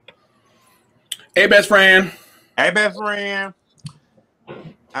Hey, best friend. Hey, best friend.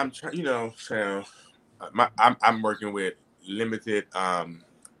 I'm trying. So I'm working with limited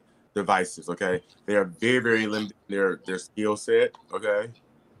devices. Okay, they are very very limited in their skill set. Okay,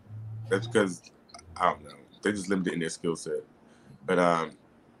 that's because I don't know. They're just limited in their skill set. But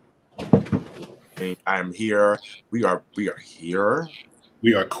I'm here. We are here.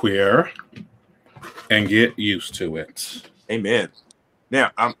 We are queer, and get used to it. Amen.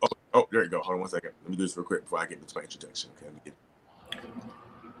 Now I'm. Oh, there you go. Hold on 1 second. Let me do this real quick before I get into my introduction. Okay, let me get.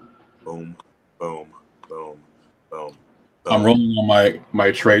 Boom, boom, boom, boom. I'm rolling on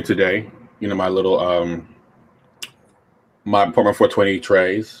my tray today. You know, my little my apartment 420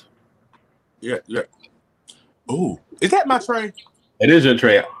 trays. Yeah. Ooh, is that my tray? It is your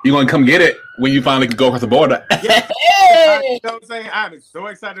tray. You gonna come get it when you finally go across the border? Yeah. You know what I'm saying? I'm so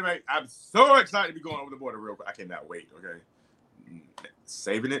excited. I'm so excited to be going over the border real quick. I cannot wait. Okay,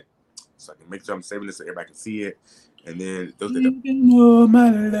 saving it so I can make sure I'm saving it so everybody can see it. And then my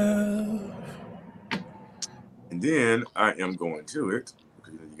love. And then I am going to it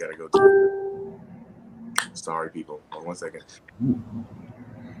because you gotta go to it. Sorry, people. Hold on 1 second.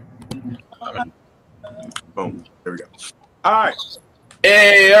 Boom. There we go. All right.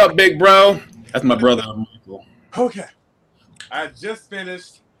 Hey up, big bro. That's my brother Michael. Okay. I just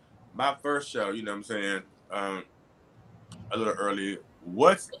finished my first show. You know what I'm saying? A little early.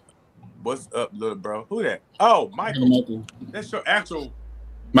 What's up, little bro? Who that? Oh, Michael. That's your actual.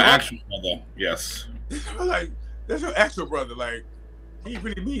 My actual brother. Yes. Like that's your actual brother. Like he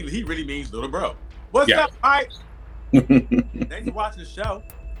really means little bro. What's up, Mike? Thanks for watching the show.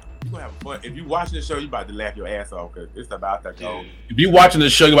 You're gonna have fun. If you watching the show, you about to laugh your ass off because it's about to go. If you watching the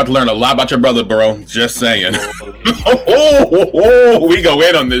show, you're about to learn a lot about your brother, bro. Just saying. We go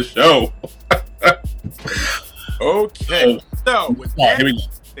in on this show. Okay. So with that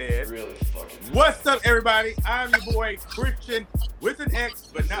said, what's up, everybody? I'm your boy Christian with an X,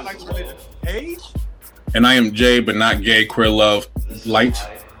 but not like the religion page. And I am Jay, but not gay, queer love, light.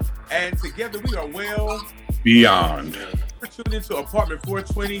 And together we are well beyond. We're tuned into Apartment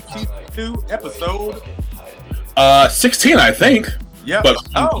 420 Season 2 episode 16, I think. Yeah. But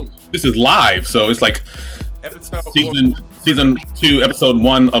this is live, so it's like episode season 2, episode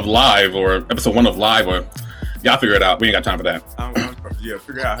 1 of live, or episode 1 of live, or y'all figure it out. We ain't got time for that.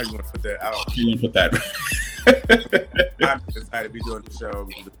 Figure out how you want to put that out. You want to put that? I'm excited to be doing the show.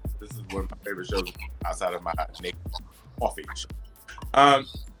 This is one of my favorite shows outside of my coffee show.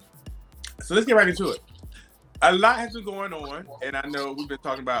 So let's get right into it. A lot has been going on, and I know we've been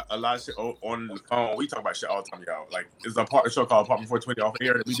talking about a lot of shit on the phone. We talk about shit all the time, y'all. Like, it's a show called Apartment 420 off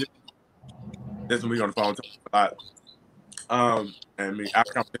air that we did. This when we on the phone talking a lot. And our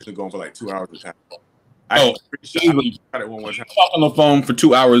conversation is going for like 2 hours at a time. Easily. Talk on the phone for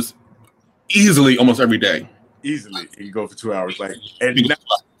 2 hours, easily, almost every day. Easily, you can go for 2 hours, like, and not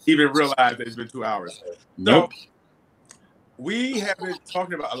even realize that it's been 2 hours. Nope. So, we have been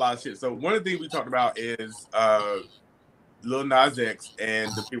talking about a lot of shit. So one of the things we talked about is Lil Nas X and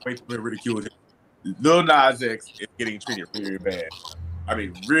the way people ridiculed him. Lil Nas X is getting treated really bad. I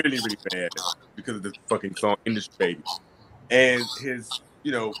mean, really, really bad because of this fucking song "Industry Baby" and his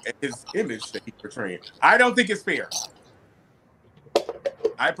image that he's portraying. I don't think it's fair.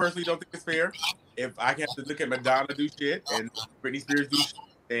 I personally don't think it's fair. If I have to look at Madonna do shit and Britney Spears do shit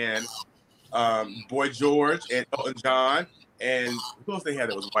and Boy George and Elton John. And who else they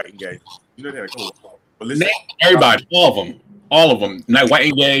had that was white and gay? You know they had a cool. But listen, everybody, all of them. Now, white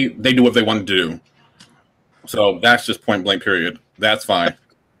and gay, they do what they want to do. So that's just point blank. Period. That's fine.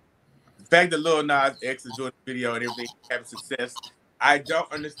 The fact that Lil Nas X is doing the video and everything having success, I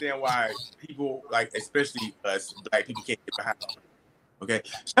don't understand why people, like especially us black people, can't get behind it. Okay,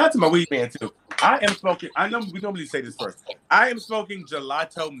 shout out to my weed man too. I am smoking. I know we normally say this first. I am smoking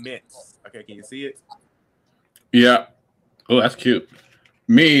gelato mints. Okay, can you see it? Yeah. Oh, that's cute.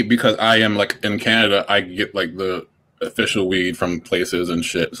 Me, because I am like in Canada, I get like the official weed from places and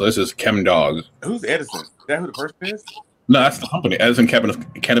shit. So this is Chem Dog. Who's Edison? Is that who the person is? No, that's the company. Edison Cannabis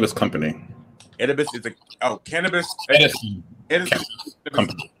Company. Cannabis is cannabis. Edison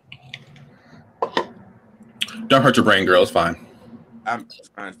Company. Don't hurt your brain, girl. It's fine. I'm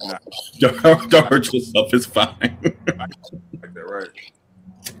trying to not. Don't hurt yourself. It's fine. Like that, right?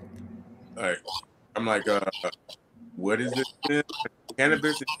 All right. I'm like, what is it?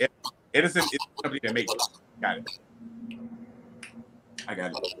 Cannabis. Edison is the company that makes it. Got it. I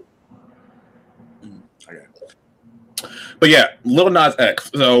got it. But yeah, Lil Nas X.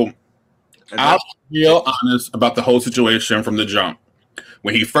 So I'll be real honest about the whole situation from the jump.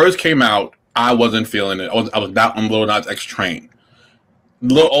 When he first came out, I wasn't feeling it. I was not on Lil Nas X train.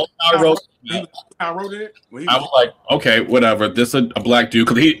 Little old Town Road. Town Road in it. I was like, okay, whatever. This is a black dude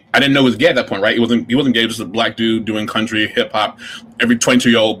because I didn't know he was gay at that point, right? He wasn't gay, just a black dude doing country hip hop. Every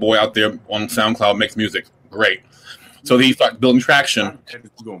 22-year-old boy out there on SoundCloud makes music. Great. So he started building traction.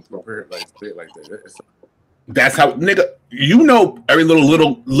 That's how, nigga. You know, every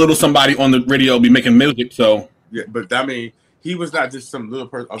little somebody on the radio be making music. So yeah, but I mean, he was not just some little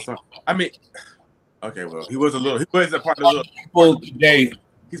person. Or something. I mean, okay, well, he was a part of the little people today.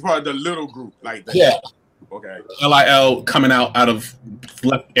 He's part of the little group, like that. Yeah. Okay. LIL coming out of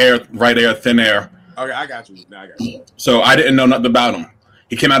left air, right air, thin air. Okay, I got you. Now I got you. So I didn't know nothing about him.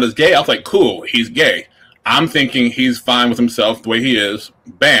 He came out as gay. I was like, cool, he's gay. I'm thinking he's fine with himself the way he is.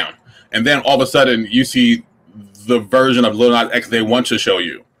 Bam. And then all of a sudden, you see the version of Lil Nas X they want to show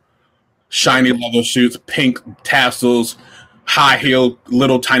you. Shiny leather suits, pink tassels, high heel,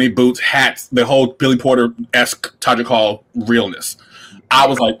 little tiny boots, hats, the whole Billy Porter-esque Todrick Hall realness. I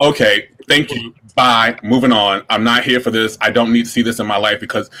was like, okay, thank you. Bye. Moving on. I'm not here for this. I don't need to see this in my life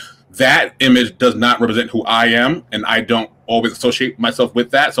because that image does not represent who I am, and I don't always associate myself with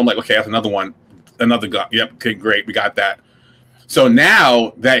that. So I'm like, okay, that's another one. Another guy. Yep, okay, great. We got that. So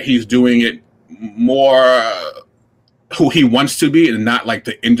now that he's doing it more who he wants to be and not like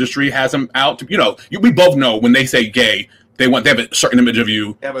the industry has him out, we both know when they say gay, they have a certain image of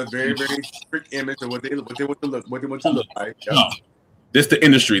you. They have a very, very strict image of what they want to look like. Yep. No. This the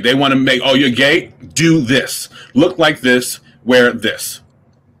industry. They want to make, oh, you're gay? Do this. Look like this. Wear this.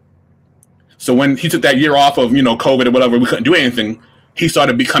 So when he took that year off of, COVID or whatever, we couldn't do anything, he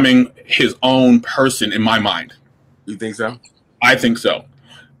started becoming his own person in my mind. You think so? I think so.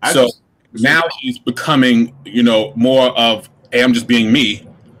 Now he's becoming, more of, hey, I'm just being me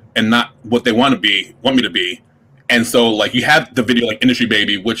and not what they want me to be. And so, like, you have the video like Industry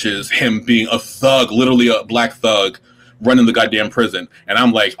Baby, which is him being a thug, literally a black thug, running the goddamn prison. And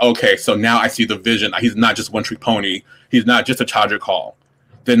I'm like, okay, so now I see the vision. He's not just one trick pony. He's not just a Todrick Hall.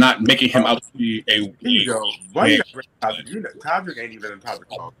 They're not making him out to be a... Here you go. Why you got Todrick? Todrick ain't even a Todrick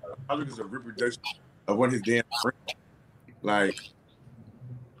Hall. Todrick is a reproduction of one of his damn friends. Like,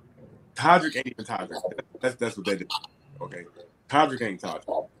 Todrick ain't even Todrick. That's what they did. Okay? Todrick ain't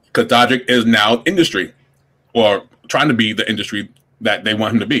Todrick. Because Todrick is now industry. Or trying to be the industry that they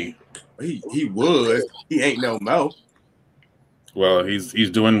want him to be. He would. He ain't no mo. Well, he's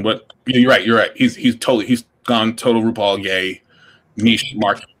doing what... You're right. He's gone total RuPaul gay niche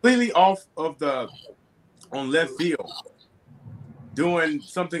market. Completely off of on left field. Doing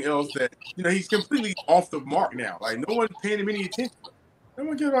something else that, he's completely off the mark now. Like, no one's paying him any attention. No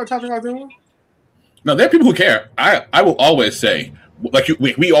one cares about Todrick Hall doing. No, there are people who care. I will always say, like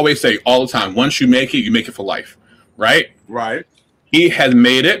we always say all the time, once you make it for life. Right? Right. He has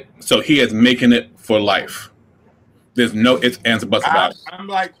made it, so he is making it for life. There's no ifs, ands, or buts about it.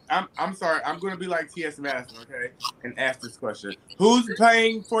 I'm sorry. I'm going to be like T.S. Madison, okay, and ask this question. Who's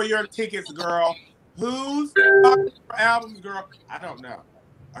paying for your tickets, girl? Who's buying your albums, girl? I don't know.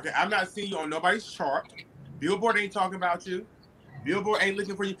 Okay, I'm not seeing you on nobody's chart. Billboard ain't talking about you. Billboard ain't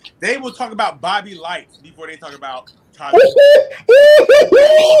looking for you. They will talk about Bobby Lights before they talk about Todrick.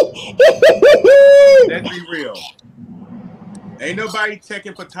 Let's be real. Ain't nobody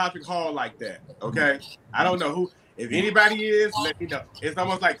checking for Todrick Hall like that, okay? I don't know who. If anybody is, let me know. It's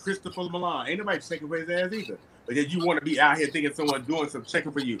almost like Christopher Milan. Ain't nobody checking for his ass either. But then you want to be out here thinking someone doing some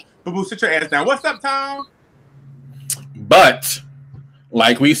checking for you. Boo-boo, sit your ass down. What's up, Tom? But,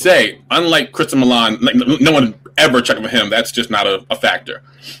 like we say, unlike Christopher Milan, no one ever checking for him. That's just not a factor.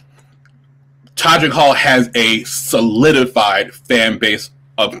 Todrick Hall has a solidified fan base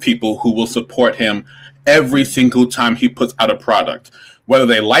of people who will support him every single time he puts out a product. Whether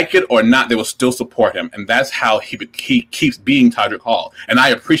they like it or not, they will still support him. And that's how he keeps being Todrick Hall. And I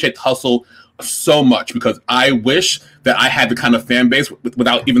appreciate the hustle so much because I wish that I had the kind of fan base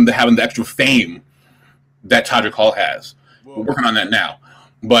without even having the extra fame that Todrick Hall has. We're working on that now.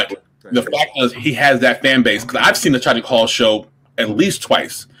 But the fact is he has that fan base. Because I've seen the Todrick Hall show at least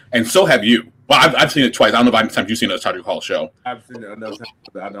twice. And so have you. Well, I've seen it twice. I don't know if times you've seen a Todrick Hall show. I've seen it another time,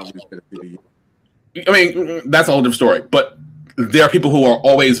 but I don't really fit a video. I mean, that's a whole different story. But there are people who are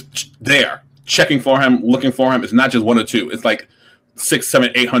always there, checking for him, looking for him. It's not just one or two. It's like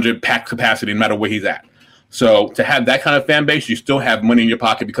 600, 700, 800 pack capacity, no matter where he's at. So to have that kind of fan base, you still have money in your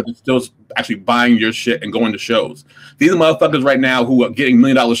pocket because it's still actually buying your shit and going to shows. These are motherfuckers right now who are getting $1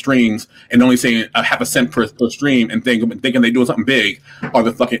 million streams and only saying a half a cent per stream and thinking they're doing something big are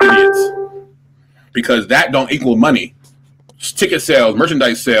the fucking idiots. Because that don't equal money. Ticket sales,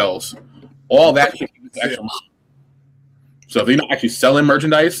 merchandise sales, all that shit is extra money. So if you're not actually selling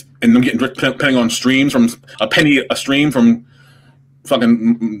merchandise and them getting depending on streams from a penny a stream from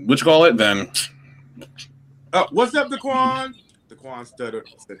fucking what you call it, then what's up, Daquan? Daquan stuttered.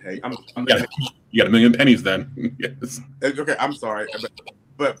 Said, "Hey, I'm you got a million pennies then." Yes. Okay, I'm sorry,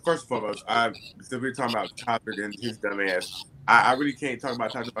 but first and foremost, we're talking about Topic and his dumb ass. I really can't talk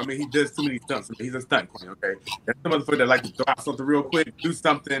about Topic. I mean, he does too many stunts. I mean, he's a stunt queen. Okay, there's some motherfucker that like to throw out something real quick, do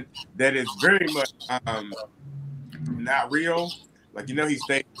something that is very much not real. Like he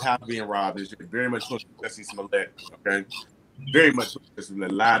stayed in the house being robbed. It's very much Jussie Smollett. Okay, very much Jussie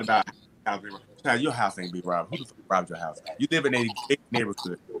Smollett lied about how house being robbed. Child, your house ain't being robbed. Who the fuck robbed your house? You live in a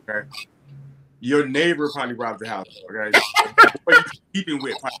neighborhood. Okay. Your neighbor probably robbed your house, okay? What you keeping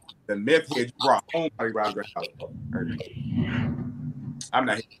with the meth head you brought home probably robbed your house. Okay? I'm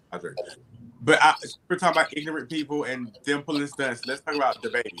not here, but we're talking about ignorant people and them pulling stunts. Let's talk about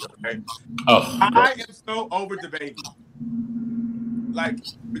DaBaby, okay? Oh, I am so over DaBaby, like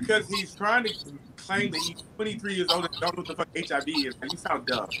because he's trying to claim that he's 23 years old and don't know what the fuck HIV is. And you sound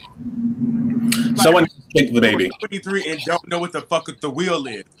dumb. Someone think DaBaby. 23 and don't know what the fuck the wheel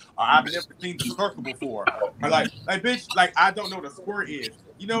is. Or I've never seen the circle before. Or like bitch, like I don't know what a squirt is.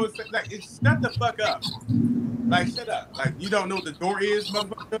 It's like shut the fuck up. Like shut up. Like you don't know what the door is,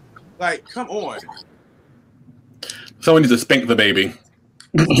 motherfucker. Like come on. Someone needs to spank DaBaby.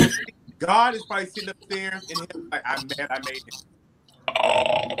 God is probably sitting upstairs in heaven like I'm mad I made him.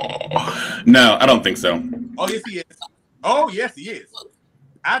 Oh. No, I don't think so. Oh yes he is. Oh yes he is.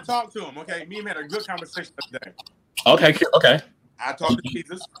 I talked to him. Okay, me and him had a good conversation today. Okay. I talked to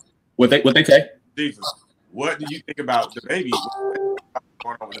Jesus. What they say? Jesus, what do you think about DaBaby? What's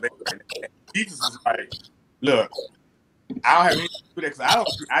going on with DaBaby right now? Jesus is like, look, I don't have anything to do with that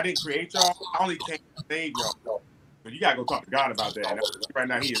because I didn't create y'all. I only came to save y'all. But you gotta go talk to God about that. And right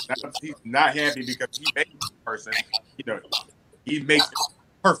now he's not happy because he made this person. He makes it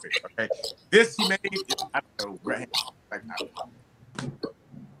perfect. Okay, this he made. I don't know. Right? Like,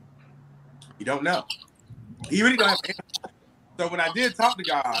 you don't know. He really don't have an answer. So when I did talk to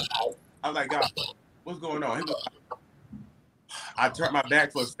God, I was like, God, what's going on? He was like, I turned my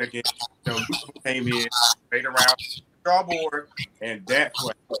back for a second. Lucifer came in, played around the drawboard, and that's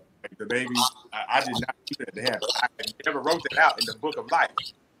what DaBaby. I did not do that to happen. I never wrote that out in the book of life.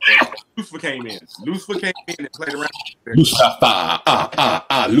 And Lucifer came in. Lucifer came in and played around.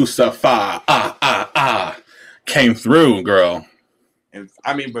 Lucifer, came through, girl. And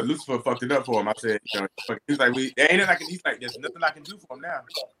I mean, but Lucifer fucked it up for him. I said, he's like, he's like, there's nothing I can do for him now.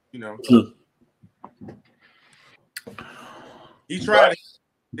 He tried.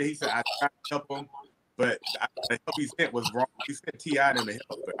 He said, I tried to help him, but the help he sent was wrong. He sent T.I. them to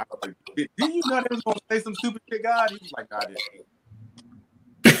help. But I was like, didn't you know they was gonna say some stupid shit, God? He was like, God,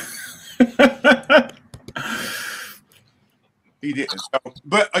 he didn't. So,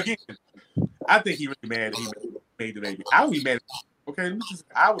 but again, I think he really mad that he made DaBaby. I would be mad. Okay,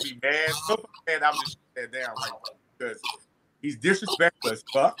 I would be mad. So mad I would just shut that down right now because he's disrespectful as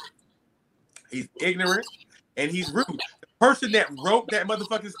fuck. He's ignorant and he's rude. The person that wrote that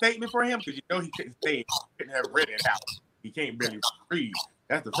motherfucking statement for him, because he couldn't say it, he couldn't have read it out. He can't really read.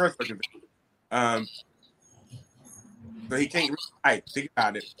 That's the first fucking thing. So he can't type. Think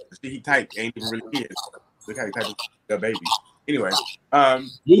about it. The shit he typed ain't even really his. Look how he typed DaBaby. Anyway,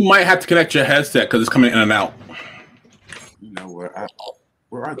 you might have to connect your headset because it's coming in and out. You know where?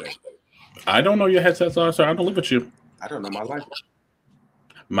 Where are they? I don't know your headsets are, sir. I don't live with you. I don't know my life.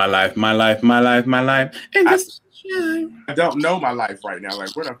 My life. And I don't know my life right now.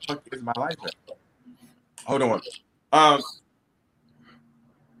 Like, where the fuck is my life at? Hold on.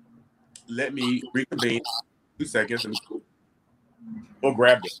 Let me reconvene. 2 seconds and we'll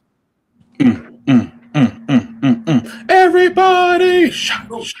grab it. Everybody! Shot.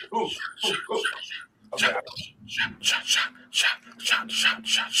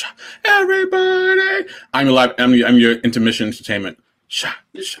 Everybody! I'm your intermission entertainment. Shot.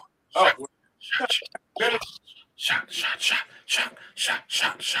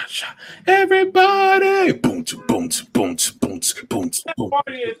 Everybody! Boom, boom, boom, boom, boom. The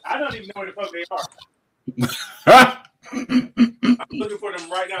party is, I don't even know where the fuck they are. I'm looking for them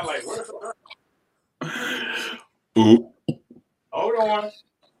right now. Like, where's the Ooh. Hold on.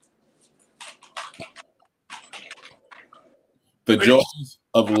 The joys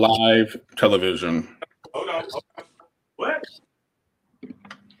of live television. Hold on. What?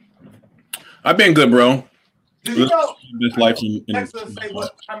 I've been good, bro. Did you know? This life in say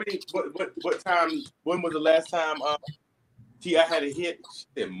what time? When was the last time T.I. had a hit? She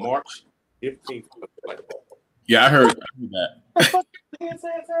said March 15th. Yeah, I heard that. Hold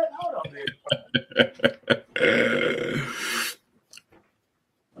on, man.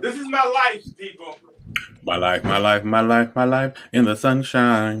 This is my life, people. My life, my life, my life, my life in the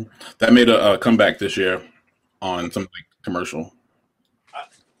sunshine. That made a comeback this year on some like, commercial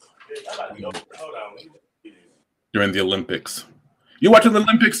Hold on. during the Olympics. You watching the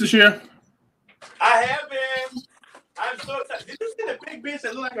Olympics this year? I have been. I'm so excited. Did you see the big bitch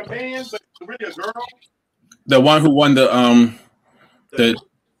that looked like a man, but really a girl? The one who won the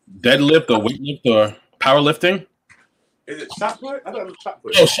deadlift or weightlift or powerlifting? Is it shot put? I thought it was shot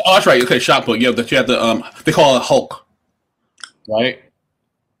put. Oh, that's right. Okay, shot put. Yeah, that you had the they call her Hulk, right?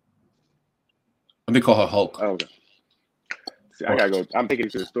 They call her Hulk. Oh, okay. See, I gotta go. I'm taking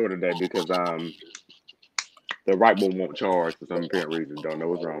it to the store today because the right one won't charge for some apparent reason. Don't know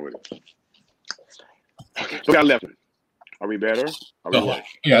what's wrong with it. So we got left. Are we better? Are we worse?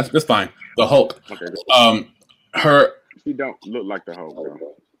 Yeah, that's fine. The Hulk. Okay. Good. Her. She don't look like the Hulk, bro.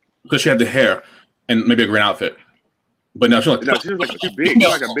 Because she had the hair and maybe a green outfit. But no, she's like she's like too big. She's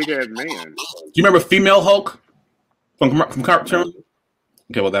like a big ass man. Do you remember Female Hulk from cartoon?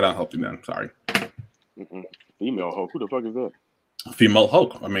 Okay, well that don't help you then. Sorry. Female Hulk. Who the fuck is that? Female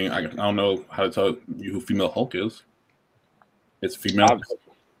Hulk. I mean, I don't know how to tell you who Female Hulk is. It's female.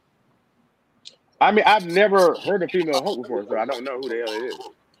 I've never heard of Female Hulk before, so I don't know who the hell it is.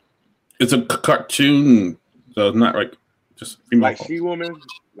 It's a cartoon, so it's not like just female. Like Hulk. She-Woman,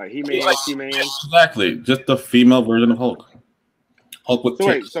 like He-Man, She-Man. Exactly, just the female version of Hulk. Hulk with. So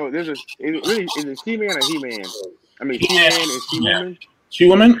wait, so is it She-Man or He-Man? I mean, She-Man and She-Woman.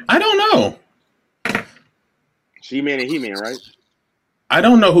 She-Woman? I don't know. She-Man and He-Man, right? I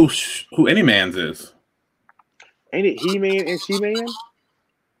don't know who any man's is. Ain't it He-Man and She-Man?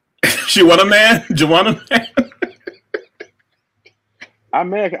 She want a man? Do you want a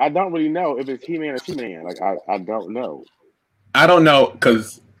man? I don't really know if it's He-Man or She-Man. Like I don't know. I don't know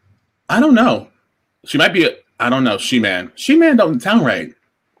because I don't know. She might be I don't know. She-Man. She-Man don't sound right.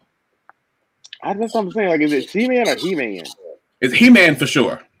 That's what I'm saying. Like, is it She-Man or He-Man? It's He-Man for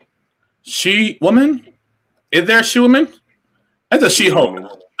sure. She-Woman? Is there a She-Woman? That's a She-Hulk.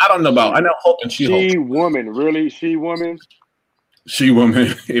 I don't know about. I know Hulk and She-Hulk. She-Woman, really? She-Woman?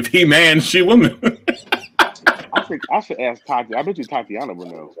 She-Woman. If He-Man, She-Woman. I should ask Tati. I bet you Tatiana will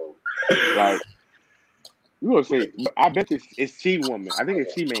know. Like, you gonna say? I bet it's She-Woman. I think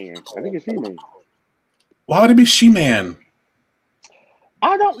it's She-Man. I think it's She-Man. Why would it be She-Man?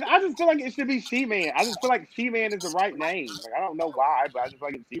 I just feel like it should be She-Man. I just feel like She-Man is the right name. Like, I don't know why, but I just feel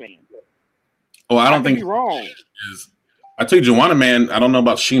like it's She-Man. Oh, I don't think you're wrong. I told you Juana Man. I don't know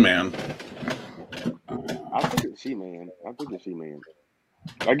about She-Man. I think it's She-Man.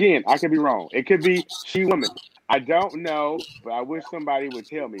 Again, I could be wrong. It could be She-Woman. I don't know, but I wish somebody would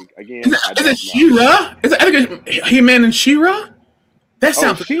tell me. Again, is it She-Ra? Is it He-Man and She-Ra? That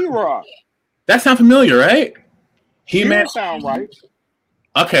sounds She-Ra. That sounds familiar, right? He-Man sound right.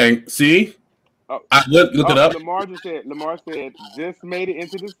 Okay, see? I look it up. Lamar said, just made it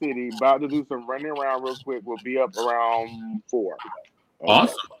into the city. About to do some running around real quick. We'll be up around 4.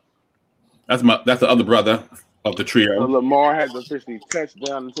 Awesome. That's the other brother of the trio. So Lamar has officially touched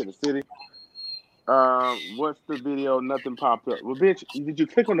down into the city. What's the video? Nothing popped up. Well, bitch, did you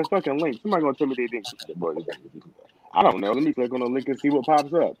click on the fucking link? Somebody gonna tell me they didn't click it. I don't know. Let me click on the link and see what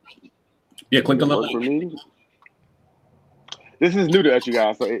pops up. Yeah, click on the link. For me. This is new to us, you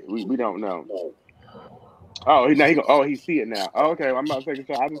guys, so we don't know. Oh, he see it now. Oh, okay, I'm about to take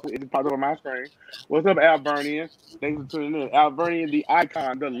a shot. It just popped up on my screen. What's up, Alvernian? Thanks for tuning in. Alvernian, the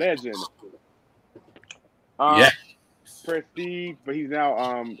icon, the legend. Yeah. Prestige, but he's now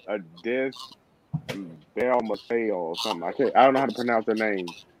a Des Bell Marcel or something. I don't know how to pronounce their name.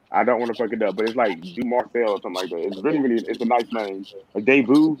 I don't want to fuck it up, but it's like Du Marcel or something like that. It's really it's a nice name.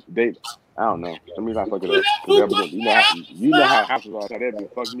 I don't know. Let me not fuck it up. You know how houses are. They'd be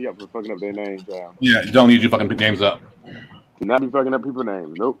fucking me up for fucking up their names. Yeah, you don't need you fucking pick names up. Do not be fucking up people's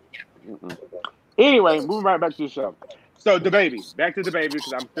names. Nope. Anyway, moving right back to the show. So DaBaby, back to DaBaby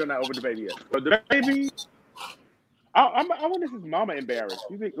because I'm still not over DaBaby yet. So DaBaby, I wonder if his mama embarrassed.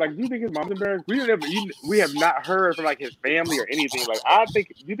 Do you think his mama's embarrassed? We have not heard from like his family or anything. Like do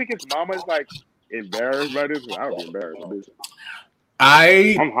you think his mama is like embarrassed by this? I would be embarrassed by this.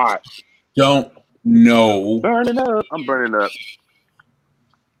 I'm hot. Don't know. Burning up. I'm burning up.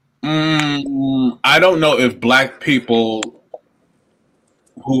 I don't know if black people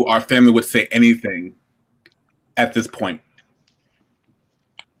who are family would say anything at this point.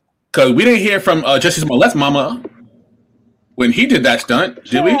 Because we didn't hear from Jussie Smollett's mama when he did that stunt,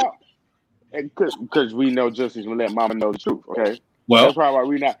 did we? Because we know Jussie Smollett mama knows the truth, okay? Well, that's probably why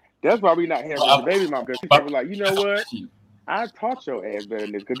we not hearing from the baby mom, because she's probably like, you know what? I taught your ass better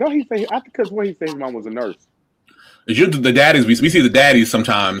than this. Because what he say his mom was a nurse. It's usually the daddies. We see the daddies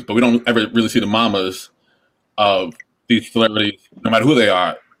sometimes, but we don't ever really see the mamas of these celebrities, no matter who they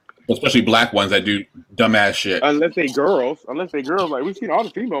are, especially black ones that do dumbass shit. Unless they girls, like we've seen all the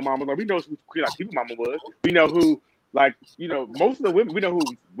female mamas. Like we know who Queen Latifah mama was. We know who, like most of the women. We know who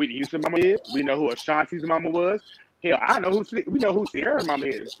Whitney Houston mama is. We know who Ashanti's mama was. Hell, we know who Sierra's mama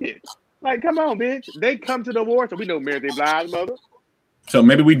is. Shit. Like, come on, bitch. They come to the war, so we know Mary J. Blige's mother. So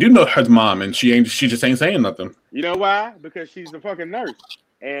maybe we do know her mom, and she just ain't saying nothing. You know why? Because she's a fucking nurse.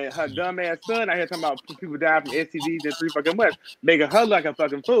 And her dumb ass son, I hear talking about people die from STDs in 3 fucking months, making her like a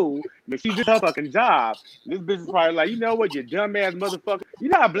fucking fool. But she did her fucking job. This bitch is probably like, you know what, you dumb ass motherfucker. You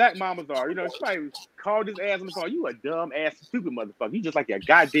know how black mamas are. She probably called his ass on the phone. You a dumb ass stupid motherfucker. You just like your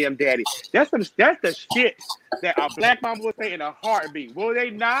goddamn daddy. That's the shit that a black mama would say in a heartbeat. Will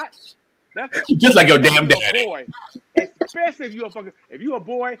they not? That's just like your damn daddy. Boy. Especially if you a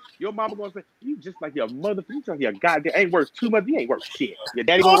boy, your mama gonna say, you just like your mother, you just like your goddamn ain't worth too much, you ain't worth shit. Your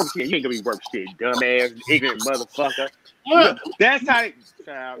daddy gonna work shit, you ain't gonna be worth shit, dumbass, ignorant motherfucker. That's how they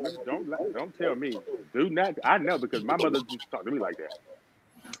child, don't tell me. Do not I know because my mother used to talk to me like that.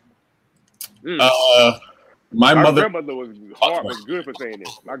 My grandmother was good for saying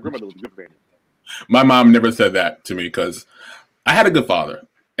this. My grandmother was good for saying this. My mom never said that to me because I had a good father.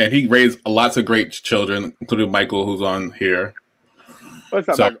 And he raised lots of great children, including Michael, who's on here. What's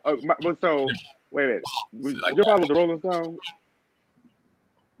up, Michael? So, wait a minute. Was your father the Rolling Stone?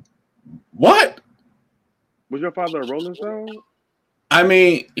 What? Was your father a Rolling Stone? I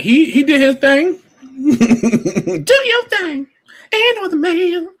mean, he did his thing. Do your thing. And on the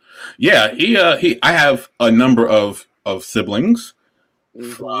man. Yeah, I have a number of siblings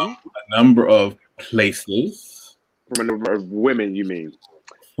from a number of places. From a number of women, you mean?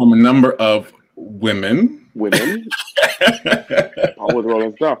 From a number of women. I was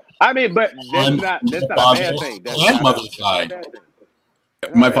Rolling Stone. I mean, but that's not a bad thing. That's mother's side.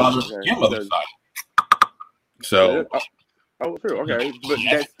 My father's and mother's side. So. True. Okay, but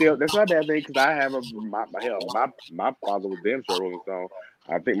that's not a bad thing because I have my father was damn sure Rolling Stone.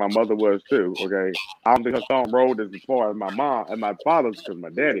 I think my mother was too. Okay, I don't think her song rolled as far as my mom and my father's because my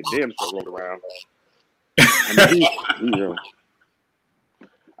daddy damn sure rolled around.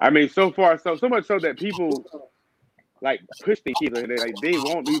 I mean, so far, so much so that people like push their kids. They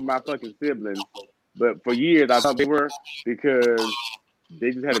won't be my fucking siblings, but for years I thought they were because they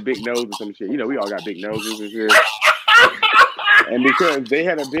just had a big nose or some shit. We all got big noses and shit. And because they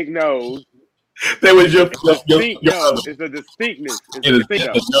had a big nose, that was your it's a distinctness. It's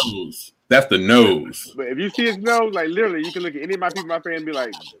the nose. That's the nose. But if you see his nose, like literally, you can look at any of my people, my friends, and be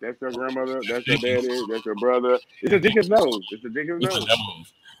like, "That's your grandmother. That's your daddy. That's your brother." It's a dick's nose. It's a dick's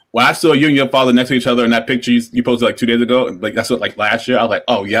nose. When I saw you and your father next to each other in that picture you posted like 2 days ago, like that's what like last year, I was like,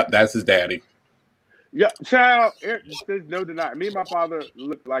 "Oh, yep, that's his daddy." Yeah, child. There's no denying. Me and my father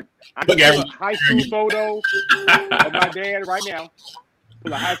look like I can pull a high school photo of my dad right now.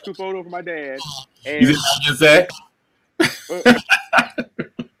 Pull a high school photo of my dad. And you just say?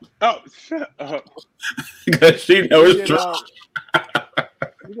 Oh, shut up. Because she knows it's true.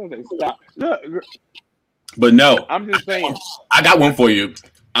 You gonna say stop. Look. But no. I'm just saying. I got one for you.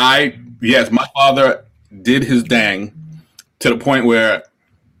 Yes, my father did his dang to the point where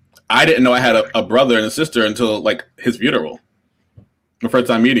I didn't know I had a brother and a sister until like his funeral. The first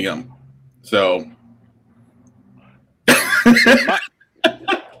time meeting him. So that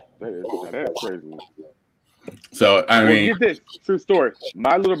is crazy. So I mean, get this true story.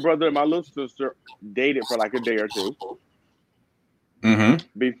 My little brother and my little sister dated for like a day or two.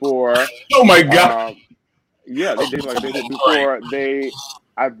 Before. Oh my god! Yeah, they dated before they.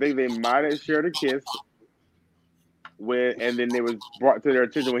 I think they might have shared a kiss. And then it was brought to their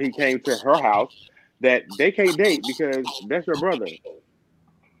attention when he came to her house that they can't date because that's your brother.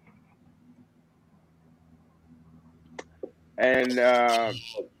 And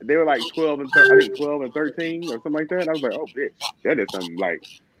they were like 12 and 13 or something like that. And I was like, oh, bitch, that is something like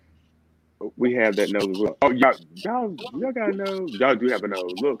we have that nose as well. Oh, y'all got a nose. Y'all do have a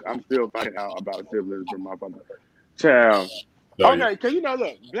nose. Look, I'm still finding out about siblings from my father. Child. Okay, because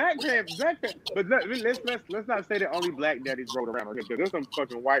look, black parents, but let's not say that only black daddies rode around. Okay, because there's some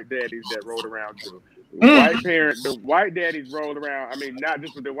fucking white daddies that rode around too. The white daddies rolled around. I mean, not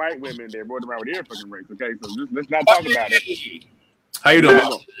just with the white women, they rode around with their fucking race. Okay, so let's not talk about it. How you doing?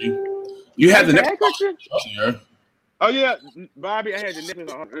 You had the necklace. Oh yeah, Bobby, I had the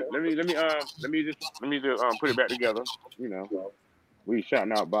necklace on. Let me just put it back together. We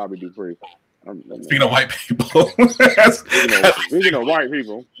shouting out Bobby Dupree. Speaking of white people. Speaking of white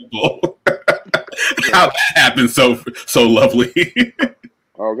people. How that happened so lovely.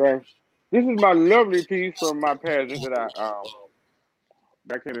 Okay. This is my lovely piece from my pageant that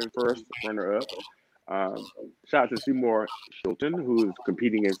that came in first runner up. Shout out to Seymour Shilton, who is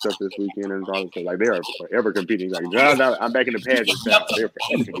competing and stuff this weekend and all that stuff. Like they are forever competing. Like now I'm back in the pageant now. They're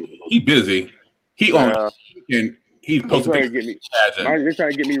forever competing. He busy. He on and he's posting they're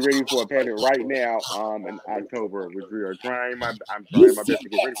trying to get me ready for a pageant right now. In October, which we are trying. I'm trying my best to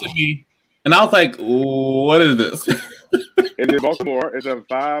get ready for. And I was like, "What is this?" It's in Baltimore. It's a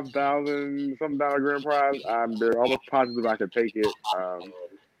 $5,000 something grand prize. They're almost positive I could take it.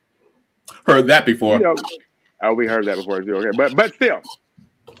 Heard that before. You know, we heard that before too. Okay, but still,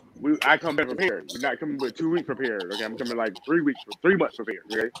 I come back prepared. We're not coming with 2 weeks prepared. Okay, I'm coming like 3 months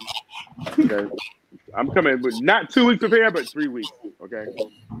prepared. Okay, I'm coming with not 2 weeks prepared, but 3 weeks. Okay.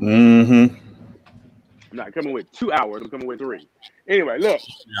 Mm-hmm. I'm not coming with 2 hours. I'm coming with 3. Anyway, look. 3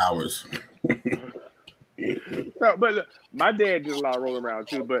 hours. So, but look, my dad did a lot of rolling around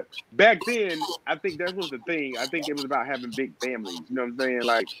too. But back then, I think that was the thing. I think it was about having big families. You know what I'm saying?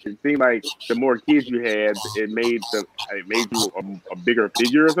 Like it seemed like the more kids you had, it made you a bigger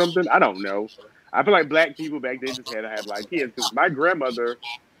figure or something. I don't know. I feel like black people back then just had to have like kids. Because my grandmother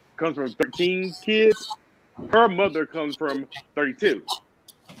comes from 13 kids. Her mother comes from 32.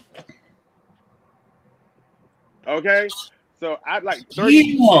 Okay, so I like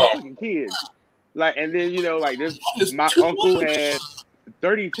 30 fucking kids. Like, and then, you know, like this, my uncle had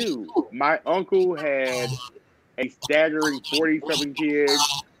 32. My uncle had a staggering 47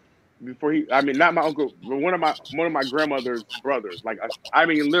 kids before not my uncle, but one of my grandmother's brothers. Like,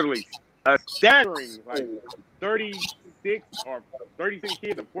 literally a staggering, like 36 or 36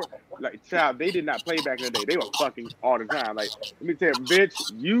 kids. Like, child, they did not play back in the day. They were fucking all the time. Like, let me tell you,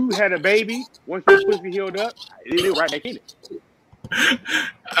 bitch, you had a baby. Once your pussy healed up, they were right back in it.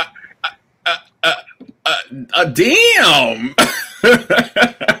 Damn.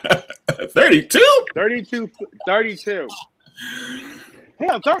 32? 32.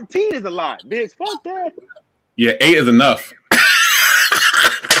 Hell, 13 is a lot, bitch. Fuck that. Yeah, 8 is enough.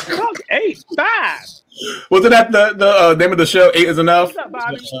 Fuck 8, 5. Wasn't that the name of the show? 8 is enough. What's up,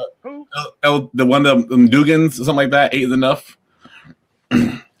 Bobby? Who? The one of them Dugans or something like that. 8 is enough.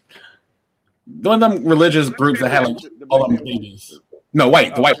 One of them religious groups that have like all them babies. No,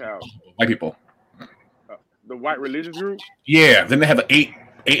 white. The white people. The white religious group? Yeah. Then they have 8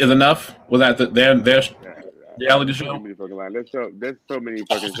 is enough. Was that their reality show? There's so many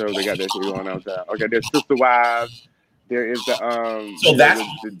fucking shows that got that shit going on. Okay, there's Sister Wives. There is the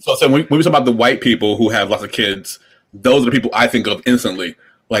So when we talk about the white people who have lots of kids, those are the people I think of instantly.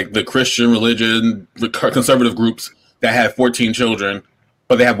 Like the Christian religion, conservative groups that have 14 children,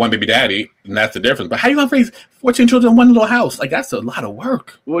 but they have one baby daddy, and that's the difference. But how you gonna raise 14 children in one little house? Like that's a lot of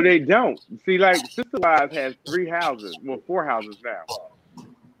work. Well, they don't. See, like Sister Wives has 3 houses, 4 houses now,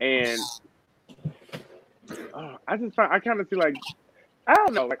 and I kind of feel like I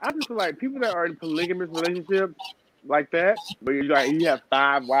don't know. Like I just feel like people that are in polygamous relationships like that, but you have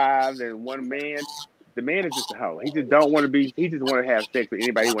 5 wives and 1 man. The man is just a hoe. He just don't want to be. He just want to have sex with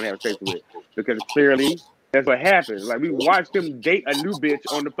anybody he want to have sex with because clearly. That's what happens. Like, we watched them date a new bitch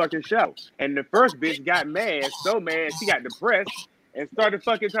on the fucking show. And the first bitch got mad, so mad, she got depressed and started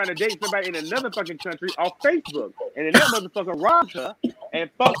fucking trying to date somebody in another fucking country off Facebook. And then that motherfucker robbed her and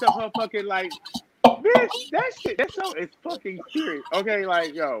fucked up her fucking, like, bitch, that shit, that show is fucking serious. Okay,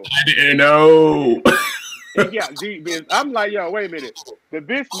 like, yo. I didn't know. Yeah, bitch. I'm like, yo, wait a minute. The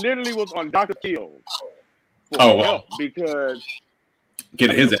bitch literally was on Dr. Phil. Oh, wow. Because,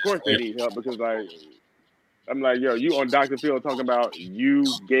 of course they need help because, like, I'm like, yo, you on Dr. Phil talking about you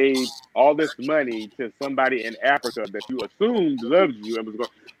gave all this money to somebody in Africa that you assumed loves you and was going,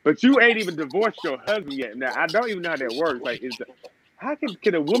 but you ain't even divorced your husband yet. Now I don't even know how that works. Like, how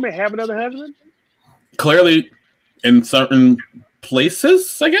can a woman have another husband? Clearly, in certain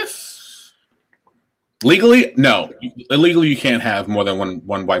places, I guess. Legally, no. Illegally, you can't have more than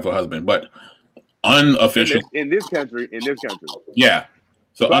one wife or husband, but unofficial in this country. Yeah.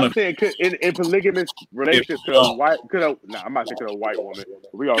 So I'm saying, in polygamous relationships, I'm not saying could a white woman.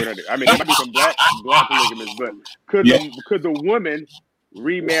 We all know that. I mean, there might be some black polygamous, but could the woman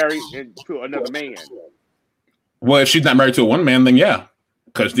remarry to another man? Well, if she's not married to one man, then yeah,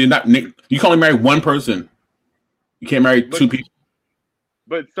 because you can only marry one person. You can't marry 2 people.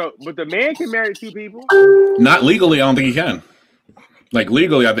 But the man can marry 2 people. Not legally, I don't think he can. Like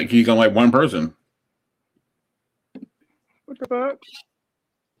legally, I think he can like one person. What the fuck?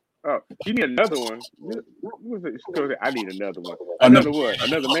 Oh, you need another one. I need another one. Another what?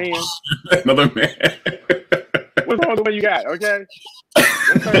 Another man? Another man. What's wrong with the one you got, okay?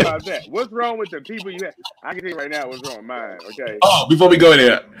 Let's talk about that. What's wrong with the people you have? I can tell you right now what's wrong with mine, okay? Oh, before we go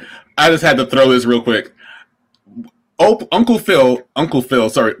there, I just had to throw this real quick. Uncle Phil,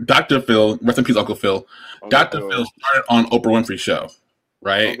 sorry, Dr. Phil, rest in peace, Uncle Phil. Dr. Phil started on Oprah Winfrey Show,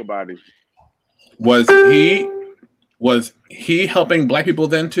 right? Uncle Body. Was he helping black people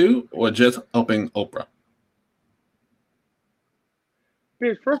then too, or just helping Oprah?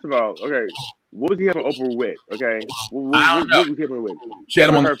 Bitch, first of all, okay, what was he having Oprah with? Okay, what was he having her with? She had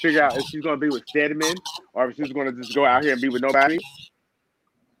him on her figure out if she's going to be with Stedman or if she's going to just go out here and be with nobody.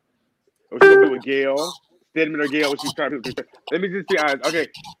 Or she's going to be with Gail, Stedman or Gail. What she's trying to do. Let me just be honest. Okay,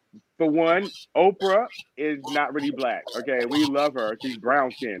 for one, Oprah is not really black. Okay, we love her. She's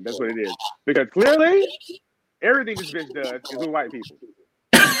brown skinned. That's what it is. Because clearly, everything this bitch does is with white people.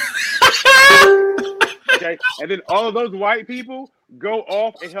 Okay, and then all of those white people go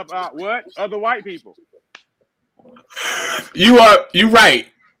off and help out what? Other white people. You're right.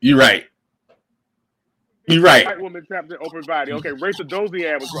 White woman trapped in Oprah's body. Okay, Rachel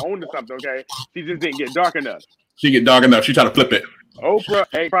Dolezal was owning something. Okay, she just didn't get dark enough. She get dark enough. She tried to flip it. Oprah,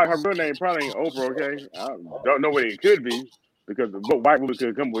 her real name probably ain't Oprah. Okay, I don't know what it could be because what white woman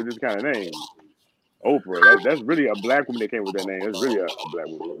could come with this kind of name. Oprah. That's really a black woman that came with that name. It's really a black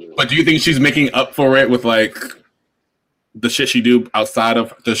woman. But do you think she's making up for it with like the shit she do outside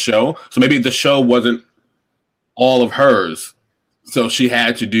of the show? So maybe the show wasn't all of hers, so she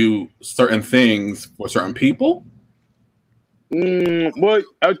had to do certain things for certain people. Well,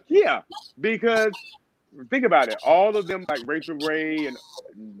 yeah, because think about it. All of them, like Rachel Ray and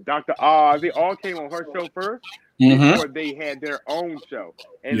Dr. Oz, they all came on her show first. Before they had their own show.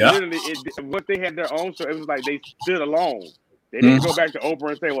 And literally, once they had their own show, it was like they stood alone. They didn't go back to Oprah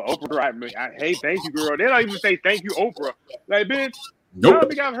and say, well, Oprah, hey, thank you, girl. They don't even say, thank you, Oprah. Like, bitch, I don't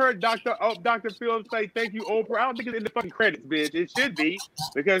think I've heard Dr. Phil say, thank you, Oprah. I don't think it's in the fucking credits, bitch. It should be.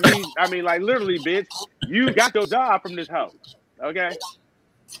 Because, literally, bitch, you got your job from this house. Okay?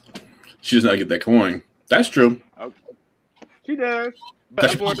 She does not get that coin. That's true. Okay. She does. But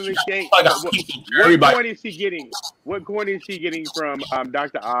unfortunately, what coin is she getting? What coin is she getting from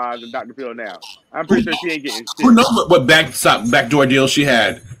Dr. Oz and Dr. Phil now? I'm pretty sure she ain't getting shit. Who knows what backdoor deal she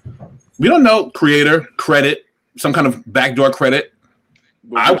had? We don't know. Creator credit, some kind of backdoor credit.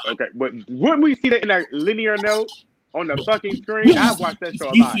 Okay, but wouldn't we see that in a linear note on the fucking screen? I've watched that show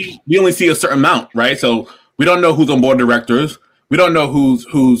a lot. We only see a certain amount, right? So we don't know who's on board of directors. We don't know who's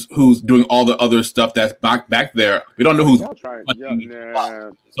doing all the other stuff that's back there. We don't know who's.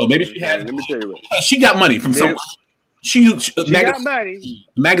 So maybe she had. Let me tell you what. She got money from someone. She got money.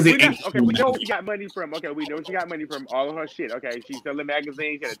 Magazine. We know she got money from. Okay, we know she got money from all of her shit. Okay, she's selling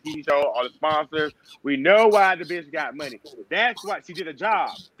magazines, she had a TV show, all the sponsors. We know why the bitch got money. That's why she did a job.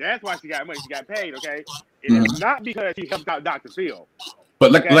 That's why she got money. She got paid. Okay, it's not because she helped out Dr. Phil.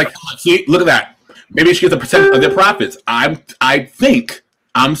 But see, look at that. Maybe she gets a percentage of their profits. I think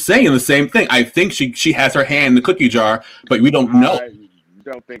I'm saying the same thing. I think she has her hand in the cookie jar, but we don't know. I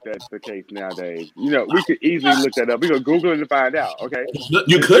don't think that's the case nowadays. We could easily look that up. We could Google it and find out. Okay,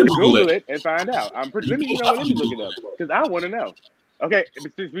 you could Google it and find out. Let me look it up because I want to know. Okay,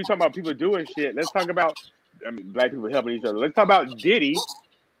 since we talking about people doing shit, let's talk about black people helping each other. Let's talk about Diddy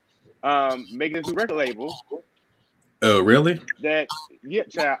making this new record label. Oh, really? Child,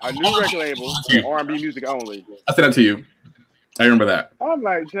 a new record label for R&B music only. I said that to you. I remember that. I'm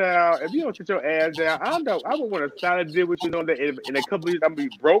like, child, if you don't sit your ass down, I would want to sign a deal with you on that in a couple of years I'm gonna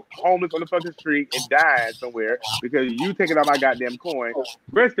be broke, homeless on the fucking street, and dying somewhere because you taking out my goddamn coin.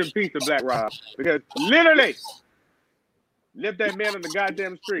 Rest in peace to Black Rob. Because literally left that man on the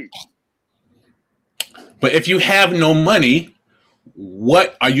goddamn street. But if you have no money,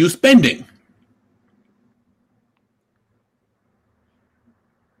 what are you spending?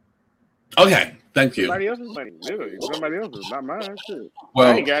 Okay, thank you. Somebody else's money, literally. Somebody else's, not mine. Shit.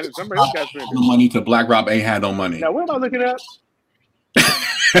 Well, I ain't got it. Somebody else got spent it. Money to Black Rob ain't had no money. Now, what am I looking up?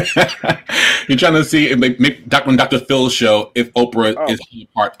 You're trying to see if they make Dr. Phil's show, if Oprah is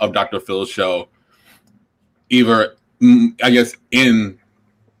part of Dr. Phil's show, either, I guess, in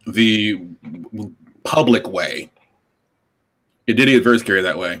the public way. It did get very scary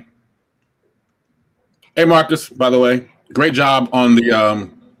that way. Hey, Marcus, by the way, great job on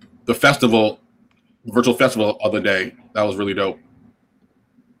the festival, virtual festival the other day. That was really dope.